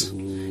Days.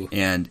 Ooh.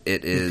 And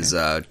it is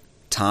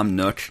Tom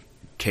Nook,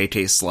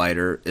 KK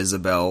Slider,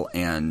 Isabel,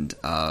 and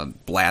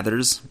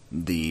Blathers,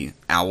 the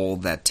owl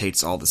that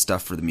takes all the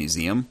stuff for the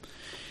museum.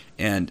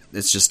 And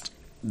it's just,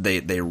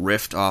 they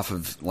riffed off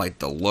of like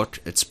the look,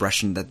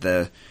 expression that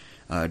the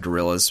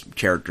Gorillaz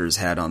characters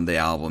had on the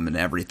album and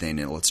everything.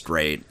 It looks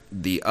great.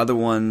 The other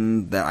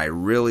one that I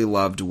really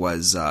loved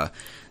was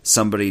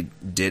somebody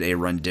did a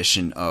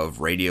rendition of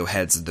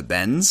Radiohead's The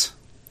Bends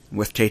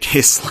with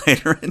KK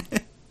Slider in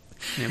it.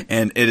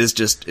 And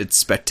it's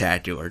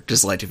spectacular.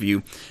 Just like if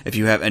you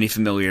have any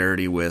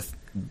familiarity with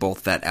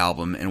both that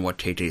album and what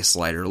Tay-Tay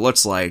Slider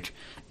looks like,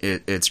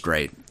 it's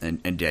great.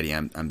 And Daddy,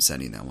 I'm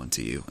sending that one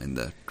to you in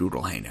the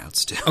Google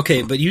Hangouts too.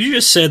 Okay, but you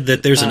just said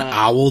that there's an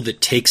owl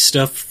that takes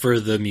stuff for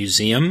the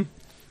museum.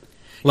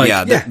 Like,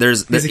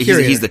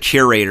 he's the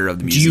curator of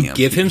the museum. Do you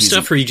give him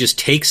stuff, or he just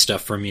takes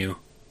stuff from you?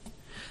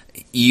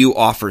 You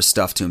offer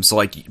stuff to him. So,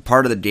 like,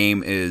 part of the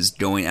game is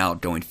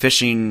going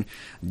fishing,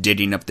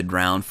 digging up the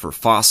ground for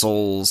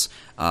fossils,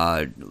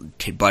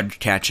 bud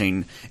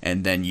catching,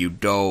 and then you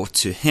go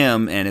to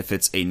him, and if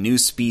it's a new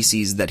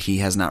species that he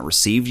has not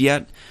received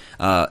yet,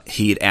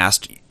 he'd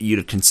asked you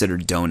to consider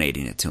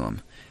donating it to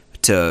him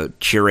to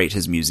curate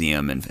his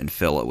museum and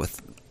fill it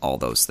with all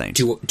those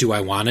things. Do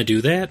I want to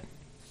do that?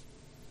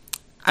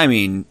 I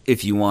mean,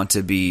 if you want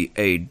to be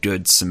a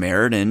good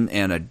Samaritan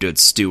and a good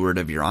steward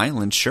of your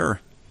island, sure.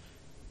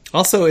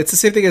 Also, it's the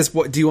same thing as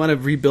do you want to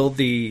rebuild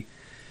the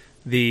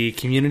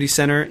community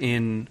center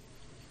in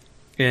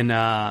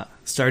Stardew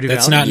Valley?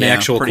 That's not an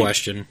actual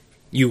question.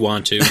 You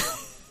want to.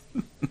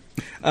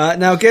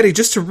 Now, Getty,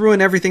 just to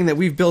ruin everything that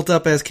we've built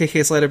up as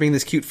KK Slider being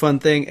this cute, fun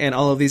thing and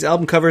all of these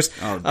album covers,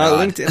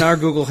 linked in our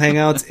Google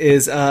Hangouts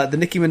is the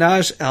Nicki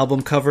Minaj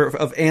album cover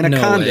of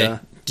Anaconda. No way.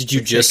 Did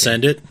you just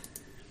send it?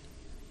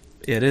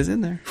 It is in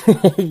there.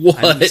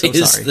 What is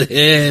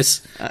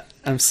this?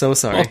 I'm so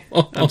sorry.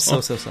 I'm so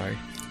sorry.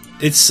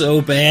 It's so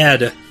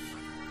bad.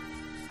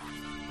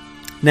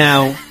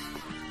 Now,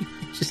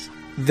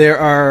 there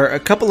are a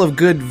couple of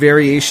good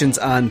variations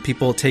on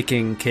people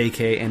taking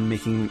KK and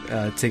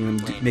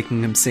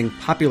making him sing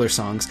popular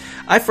songs.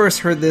 I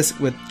first heard this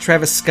with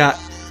Travis Scott.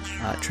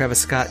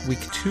 Travis Scott,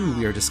 week 2,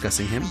 we are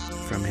discussing him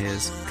from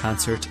his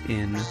concert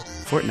in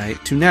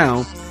Fortnite to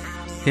now,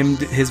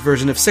 his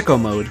version of Sicko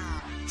Mode,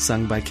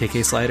 sung by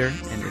KK Slider,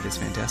 and it is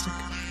fantastic.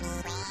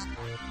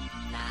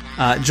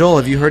 Joel,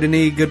 have you heard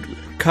any good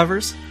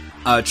covers?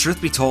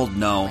 Truth be told,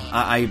 no.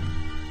 I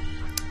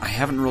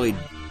haven't really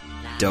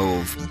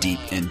dove deep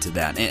into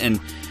that.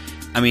 And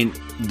I mean,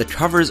 the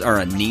covers are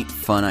a neat,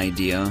 fun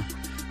idea,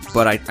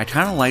 but I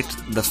kind of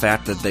liked the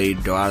fact that they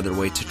go out of their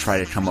way to try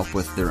to come up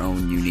with their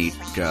own unique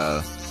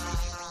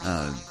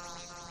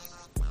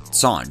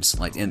songs,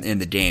 like in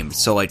the game.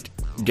 So, like,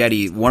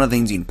 Getty, one of the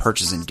things you can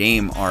purchase in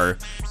game are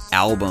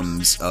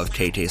albums of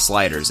Tay-Tay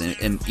Sliders,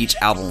 and each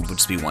album will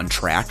just be one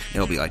track.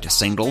 It'll be like a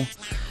single,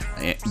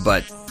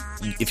 but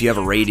if you have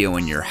a radio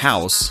in your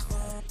house,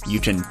 you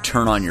can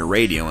turn on your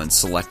radio and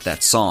select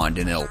that song,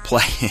 and it'll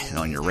play it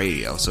on your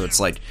radio. So it's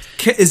like...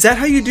 Is that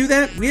how you do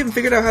that? We haven't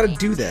figured out how to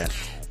do that.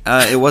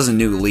 It was a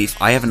New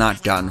Leaf. I have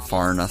not gotten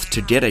far enough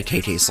to get a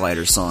Tay-Tay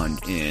Slider song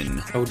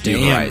in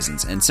New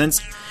Horizons. And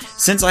since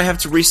I have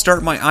to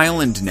restart my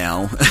island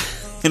now,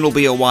 it'll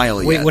be a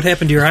while yet. Wait, what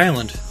happened to your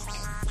island?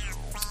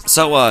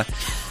 So,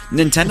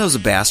 Nintendo's a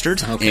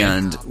bastard,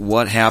 and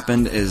what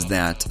happened is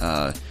that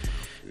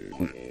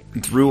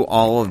through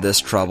all of this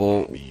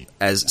trouble,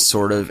 as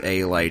sort of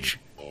a, like,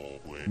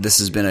 this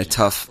has been a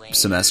tough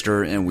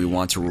semester and we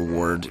want to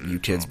reward you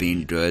kids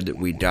being good,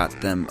 we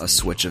got them a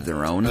Switch of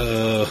their own,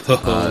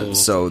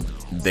 so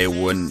they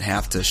wouldn't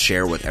have to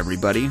share with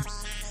everybody.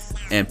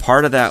 And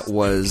part of that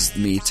was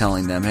me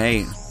telling them,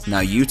 hey, now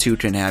you two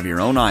can have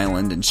your own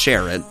island and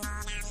share it,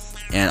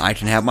 and I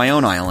can have my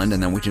own island,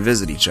 and then we can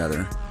visit each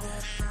other.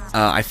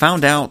 I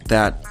found out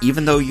that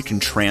even though you can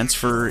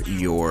transfer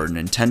your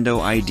Nintendo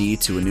ID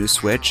to a new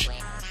Switch,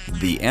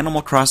 the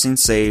Animal Crossing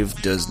save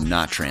does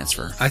not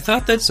transfer. I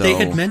thought that they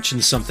had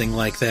mentioned something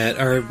like that.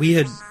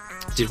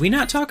 Did we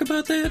not talk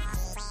about that?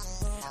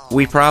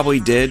 We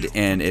probably did,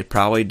 and it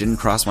probably didn't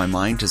cross my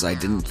mind because I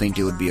didn't think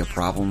it would be a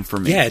problem for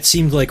me. Yeah, it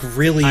seemed like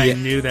really, I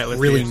knew that was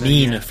really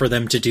mean for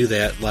them to do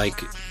that.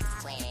 Like,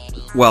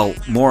 well,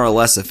 more or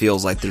less, it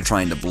feels like they're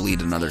trying to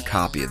bleed another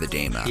copy of the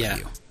game out of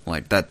you.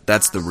 Like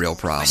that's the real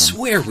problem. I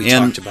swear we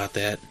talked about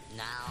that.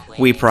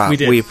 We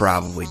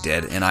probably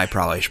did, and I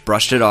probably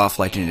brushed it off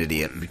like an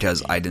idiot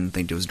because I didn't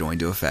think it was going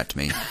to affect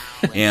me.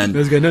 And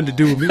it's got nothing to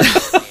do with me.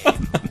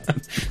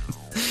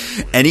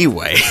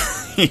 Anyway,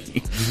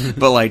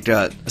 but like,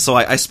 so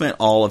I spent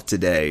all of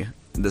today,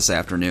 this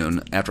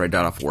afternoon, after I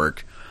got off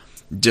work,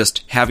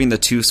 just having the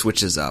two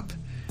Switches up,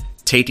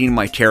 taking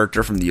my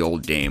character from the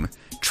old game,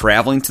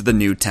 traveling to the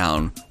new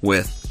town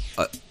with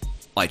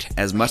like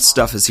as much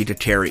stuff as he could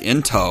carry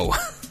in tow,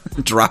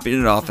 dropping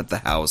it off at the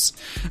house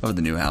of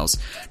the new house,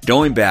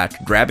 going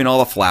back, grabbing all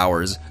the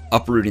flowers,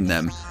 uprooting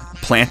them,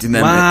 planting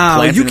them.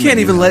 Wow, you can't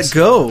even let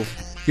go.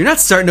 You're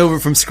not starting over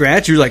from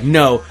scratch. You're like,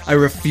 no, I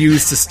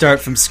refuse to start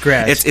from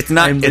scratch. It's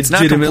not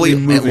complete.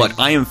 Look,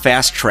 I am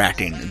fast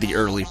tracking the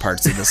early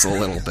parts of this a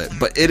little bit,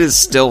 but it is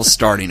still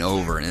starting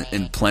over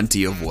in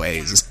plenty of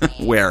ways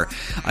where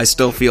I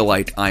still feel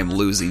like I'm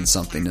losing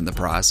something in the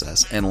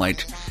process, and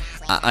like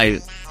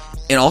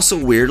and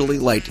also weirdly,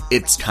 like,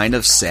 it's kind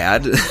of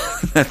sad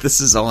that this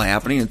is all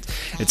happening.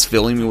 It's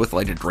filling me with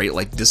like a great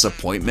like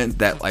disappointment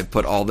that I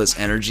put all this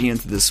energy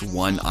into this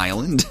one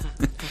island,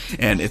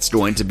 and it's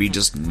going to be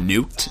just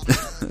nuked.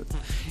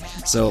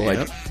 So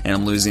like, and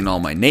I'm losing all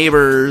my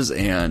neighbors,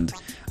 and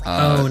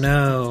oh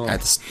no!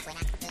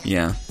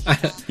 Yeah.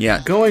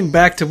 Yeah. Going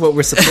back to what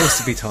we're supposed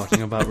to be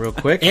talking about real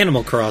quick.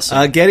 Animal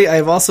Crossing. Getty,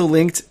 I've also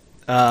linked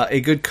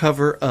a good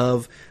cover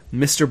of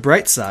Mr.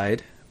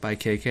 Brightside by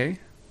KK.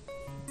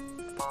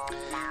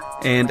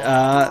 And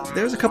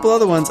there's a couple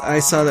other ones I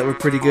saw that were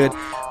pretty good,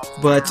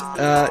 but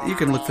you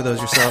can look for those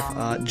yourself.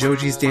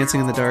 Joji's Dancing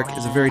in the Dark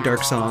is a very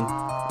dark song,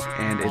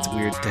 and it's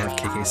weird to have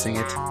KK sing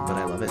it, but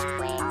I love it.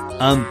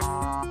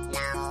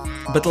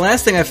 But the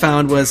last thing I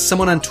found was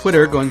someone on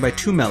Twitter going by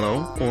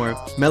 2Mellow, or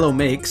Mellow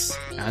Makes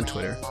on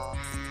Twitter.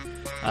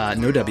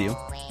 No W,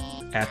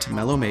 at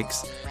Mellow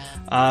Makes.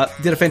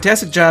 Did a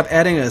fantastic job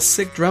adding a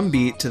sick drum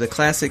beat to the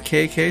classic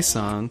KK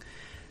song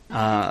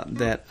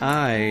that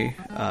I'm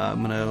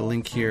going to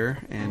link here,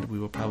 and we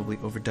will probably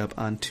overdub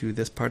onto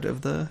this part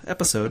of the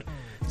episode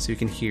so you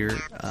can hear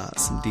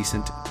some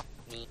decent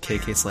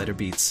KK Slider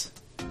beats.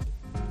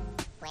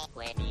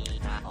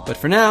 But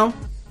for now,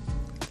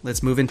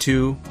 let's move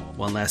into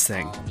one last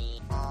thing.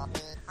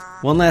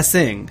 One last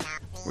thing.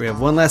 We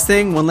have one last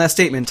thing, one last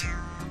statement,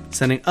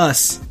 sending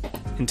us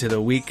into the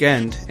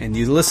weekend, and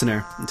you, the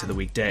listener, into the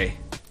weekday.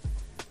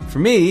 For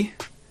me,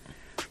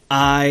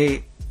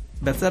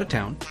 Beth's out of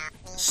town,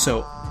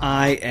 so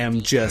I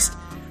am just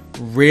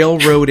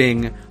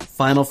railroading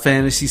Final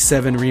Fantasy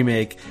VII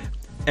Remake.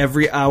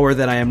 Every hour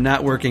that I am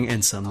not working,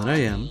 and some that I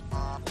am,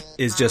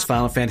 is just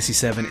Final Fantasy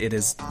VII. It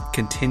is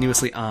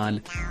continuously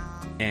on,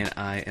 and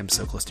I am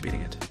so close to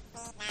beating it.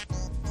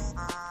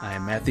 I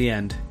am at the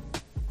end.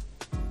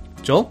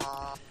 Joel?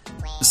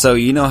 So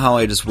you know how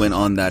I just went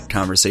on that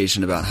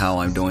conversation about how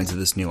I'm going to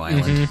this new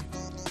island?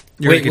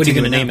 Mm-hmm. Wait, what are you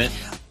going to name it?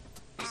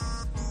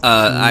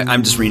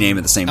 I'm just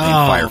renaming the same thing,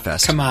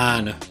 Firefest. Come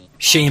on.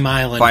 Shame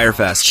Island.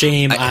 Firefest.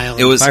 Shame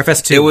Island. It was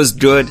Firefest 2. It was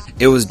good.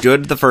 It was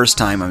good the first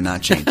time. I'm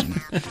not changing.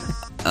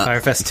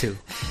 Firefest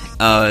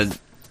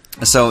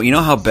 2. So you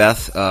know how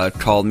Beth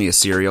called me a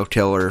serial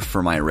killer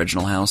for my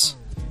original house?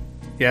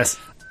 Yes.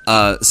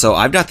 So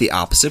I've got the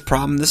opposite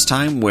problem this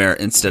time, where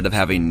instead of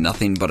having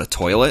nothing but a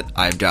toilet,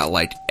 I've got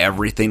like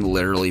everything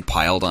literally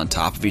piled on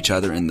top of each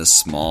other in this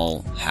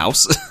small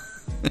house.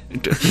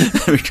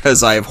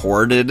 Because I've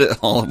hoarded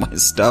all of my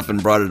stuff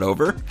and brought it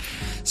over.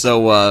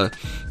 So,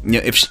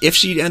 if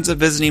she ends up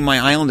visiting my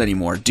island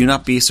anymore, do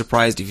not be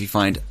surprised if you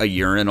find a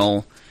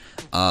urinal,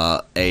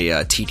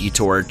 a tiki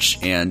torch,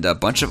 and a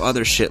bunch of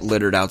other shit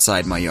littered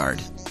outside my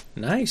yard.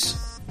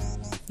 Nice.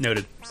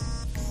 Noted.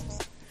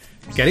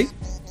 Getty?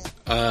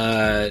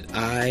 What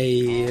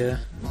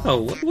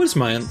was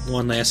my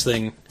one last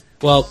thing?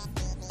 Well,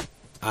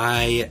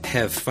 I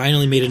have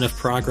finally made enough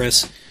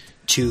progress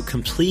to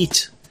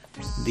complete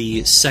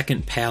the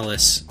second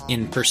palace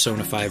in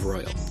Persona 5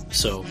 Royal.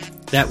 So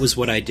that was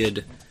what I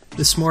did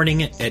this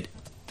morning at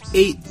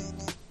 8.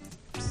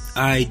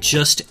 I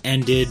just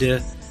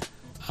ended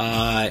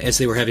as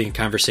they were having a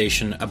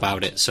conversation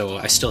about it, so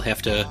I still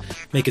have to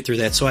make it through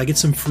that, so I get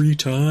some free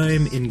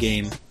time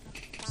in-game.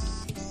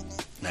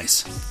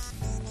 Nice.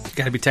 You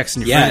gotta be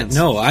texting your friends.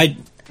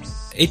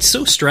 It's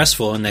so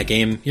stressful in that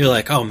game. You're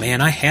like, oh man,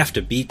 I have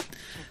to beat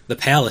the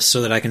palace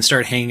so that I can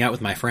start hanging out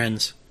with my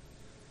friends.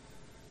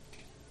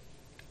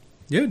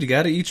 Dude, you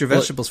gotta eat your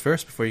vegetables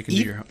first before you can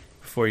do your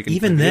homework.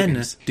 Even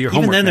then,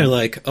 they're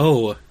like,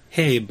 oh,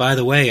 hey, by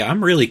the way,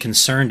 I'm really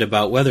concerned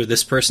about whether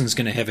this person's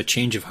going to have a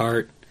change of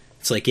heart.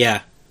 It's like,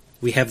 yeah,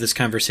 we have this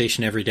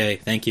conversation every day.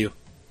 Thank you.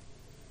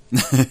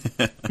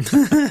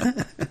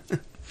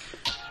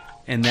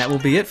 And that will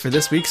be it for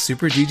this week's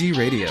Super GG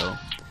Radio.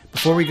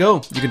 Before we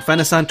go, you can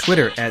find us on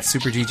Twitter at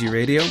Super GG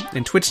Radio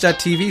and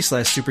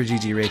twitch.tv/Super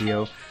GG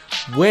Radio,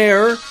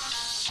 where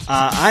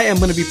I am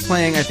going to be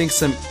playing, I think,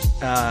 some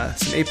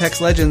Apex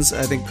Legends,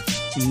 I think,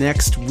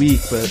 next week.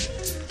 But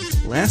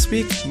last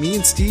week, me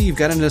and Steve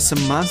got into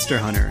some Monster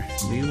Hunter.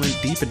 We went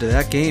deep into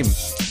that game,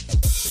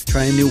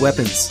 trying new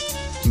weapons,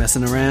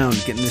 messing around,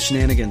 getting the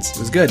shenanigans. It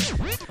was good.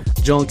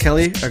 Joel and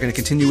Kelly are going to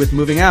continue with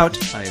Moving Out,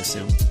 I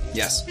assume.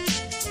 Yes.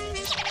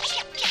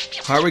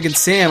 Hartwig and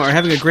Sam are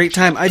having a great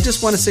time. I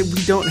just want to say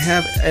we don't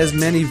have as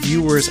many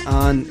viewers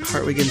on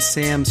Hartwig and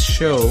Sam's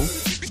show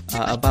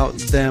about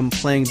them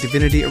playing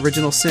Divinity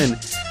Original Sin.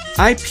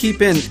 I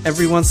peep in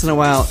every once in a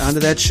while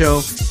onto that show.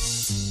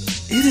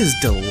 It is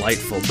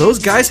delightful. Those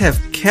guys have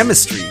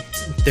chemistry.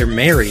 They're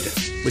married.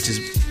 Which is...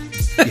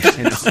 Yeah,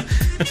 I know.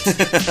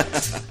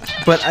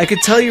 But I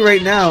could tell you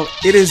right now,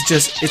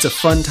 it's a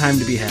fun time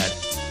to be had.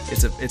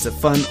 It's a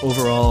fun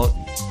overall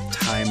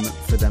time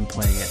for them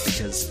playing it,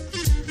 because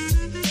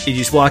you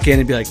just walk in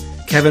and be like,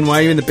 Kevin, why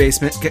are you in the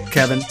basement?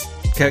 Kevin,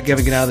 get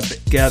out of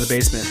the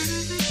basement.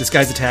 This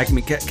guy's attacking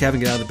me. Kevin,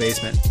 get out of the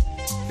basement.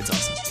 It's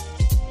awesome.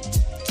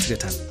 It's a good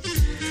time.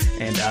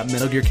 And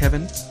Metal Gear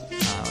Kevin,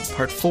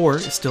 Part 4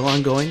 is still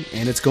ongoing,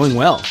 and it's going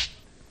well.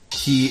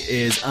 He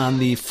is on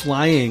the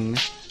flying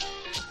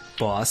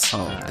boss.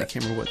 I can't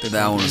remember what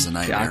that one was a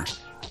nightmare.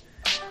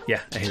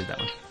 Yeah, I hated that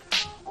one.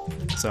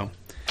 So,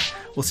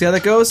 we'll see how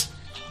that goes.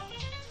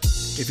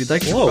 If you'd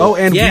like to...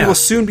 we will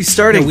soon be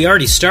starting. No, we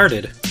already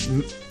started.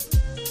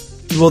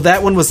 Well,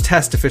 that one was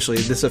test officially.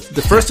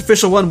 The first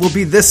official one will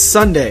be this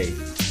Sunday.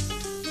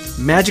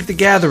 Magic the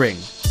Gathering.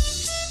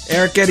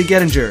 Eric Getty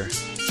Gettinger.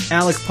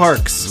 Alec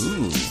Parks,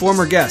 Ooh.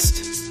 former guest,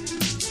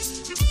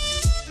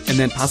 and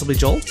then possibly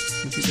Joel.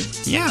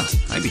 Yeah,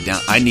 I'd be down.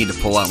 I need to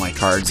pull out my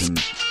cards and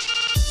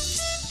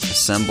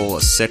assemble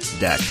a sick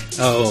deck.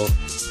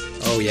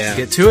 Oh yeah.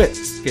 Get to it.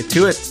 Get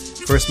to it.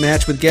 First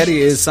match with Getty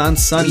is on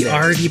Sunday. We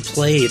already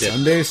played.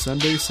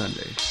 Sunday.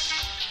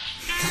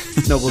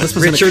 No, well, this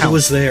was Richard gonna count.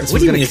 was there. This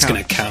What was do you gonna mean it's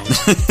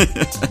count. going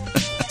to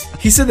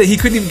count? He said that he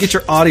couldn't even get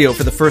your audio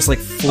for the first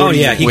 40 Oh,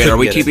 yeah, minutes. Wait, couldn't are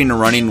we get keeping a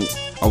running?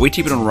 Are we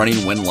keeping a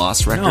running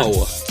win-loss record? No.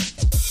 Oh,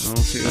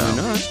 see, why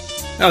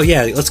not? Oh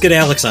yeah, let's get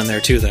Alex on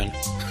there too then.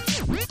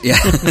 Yeah.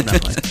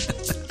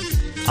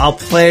 I'll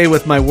play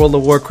with my World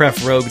of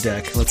Warcraft rogue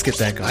deck. Let's get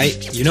that going.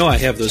 I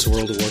have those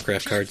World of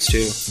Warcraft cards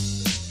too.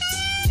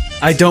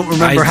 I don't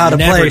remember how to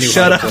never play. knew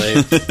Shut how up.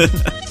 to play.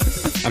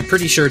 I'm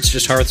pretty sure it's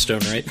just Hearthstone,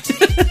 right?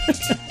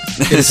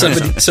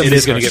 Hearthstone. Somebody's It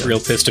is going to get Hearthstone. real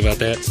pissed about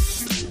that.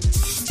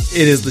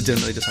 It is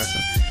legitimately just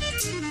Hearthstone.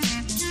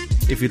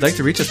 If you'd like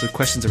to reach us with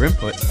questions or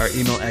input, our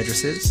email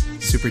address is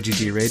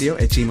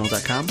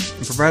superggradio@gmail.com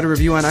and provide a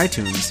review on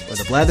iTunes or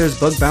the Blathers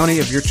Bug Bounty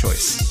of your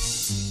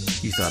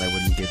choice. You thought I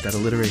wouldn't get that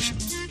alliteration.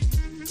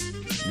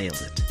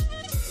 Nailed it.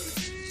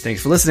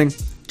 Thanks for listening.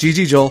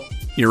 GG, Joel.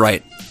 You're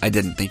right. I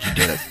didn't think you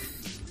did it.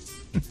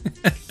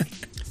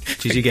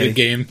 GG, Getty. Good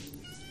game.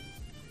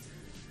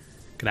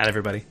 Good night,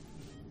 everybody.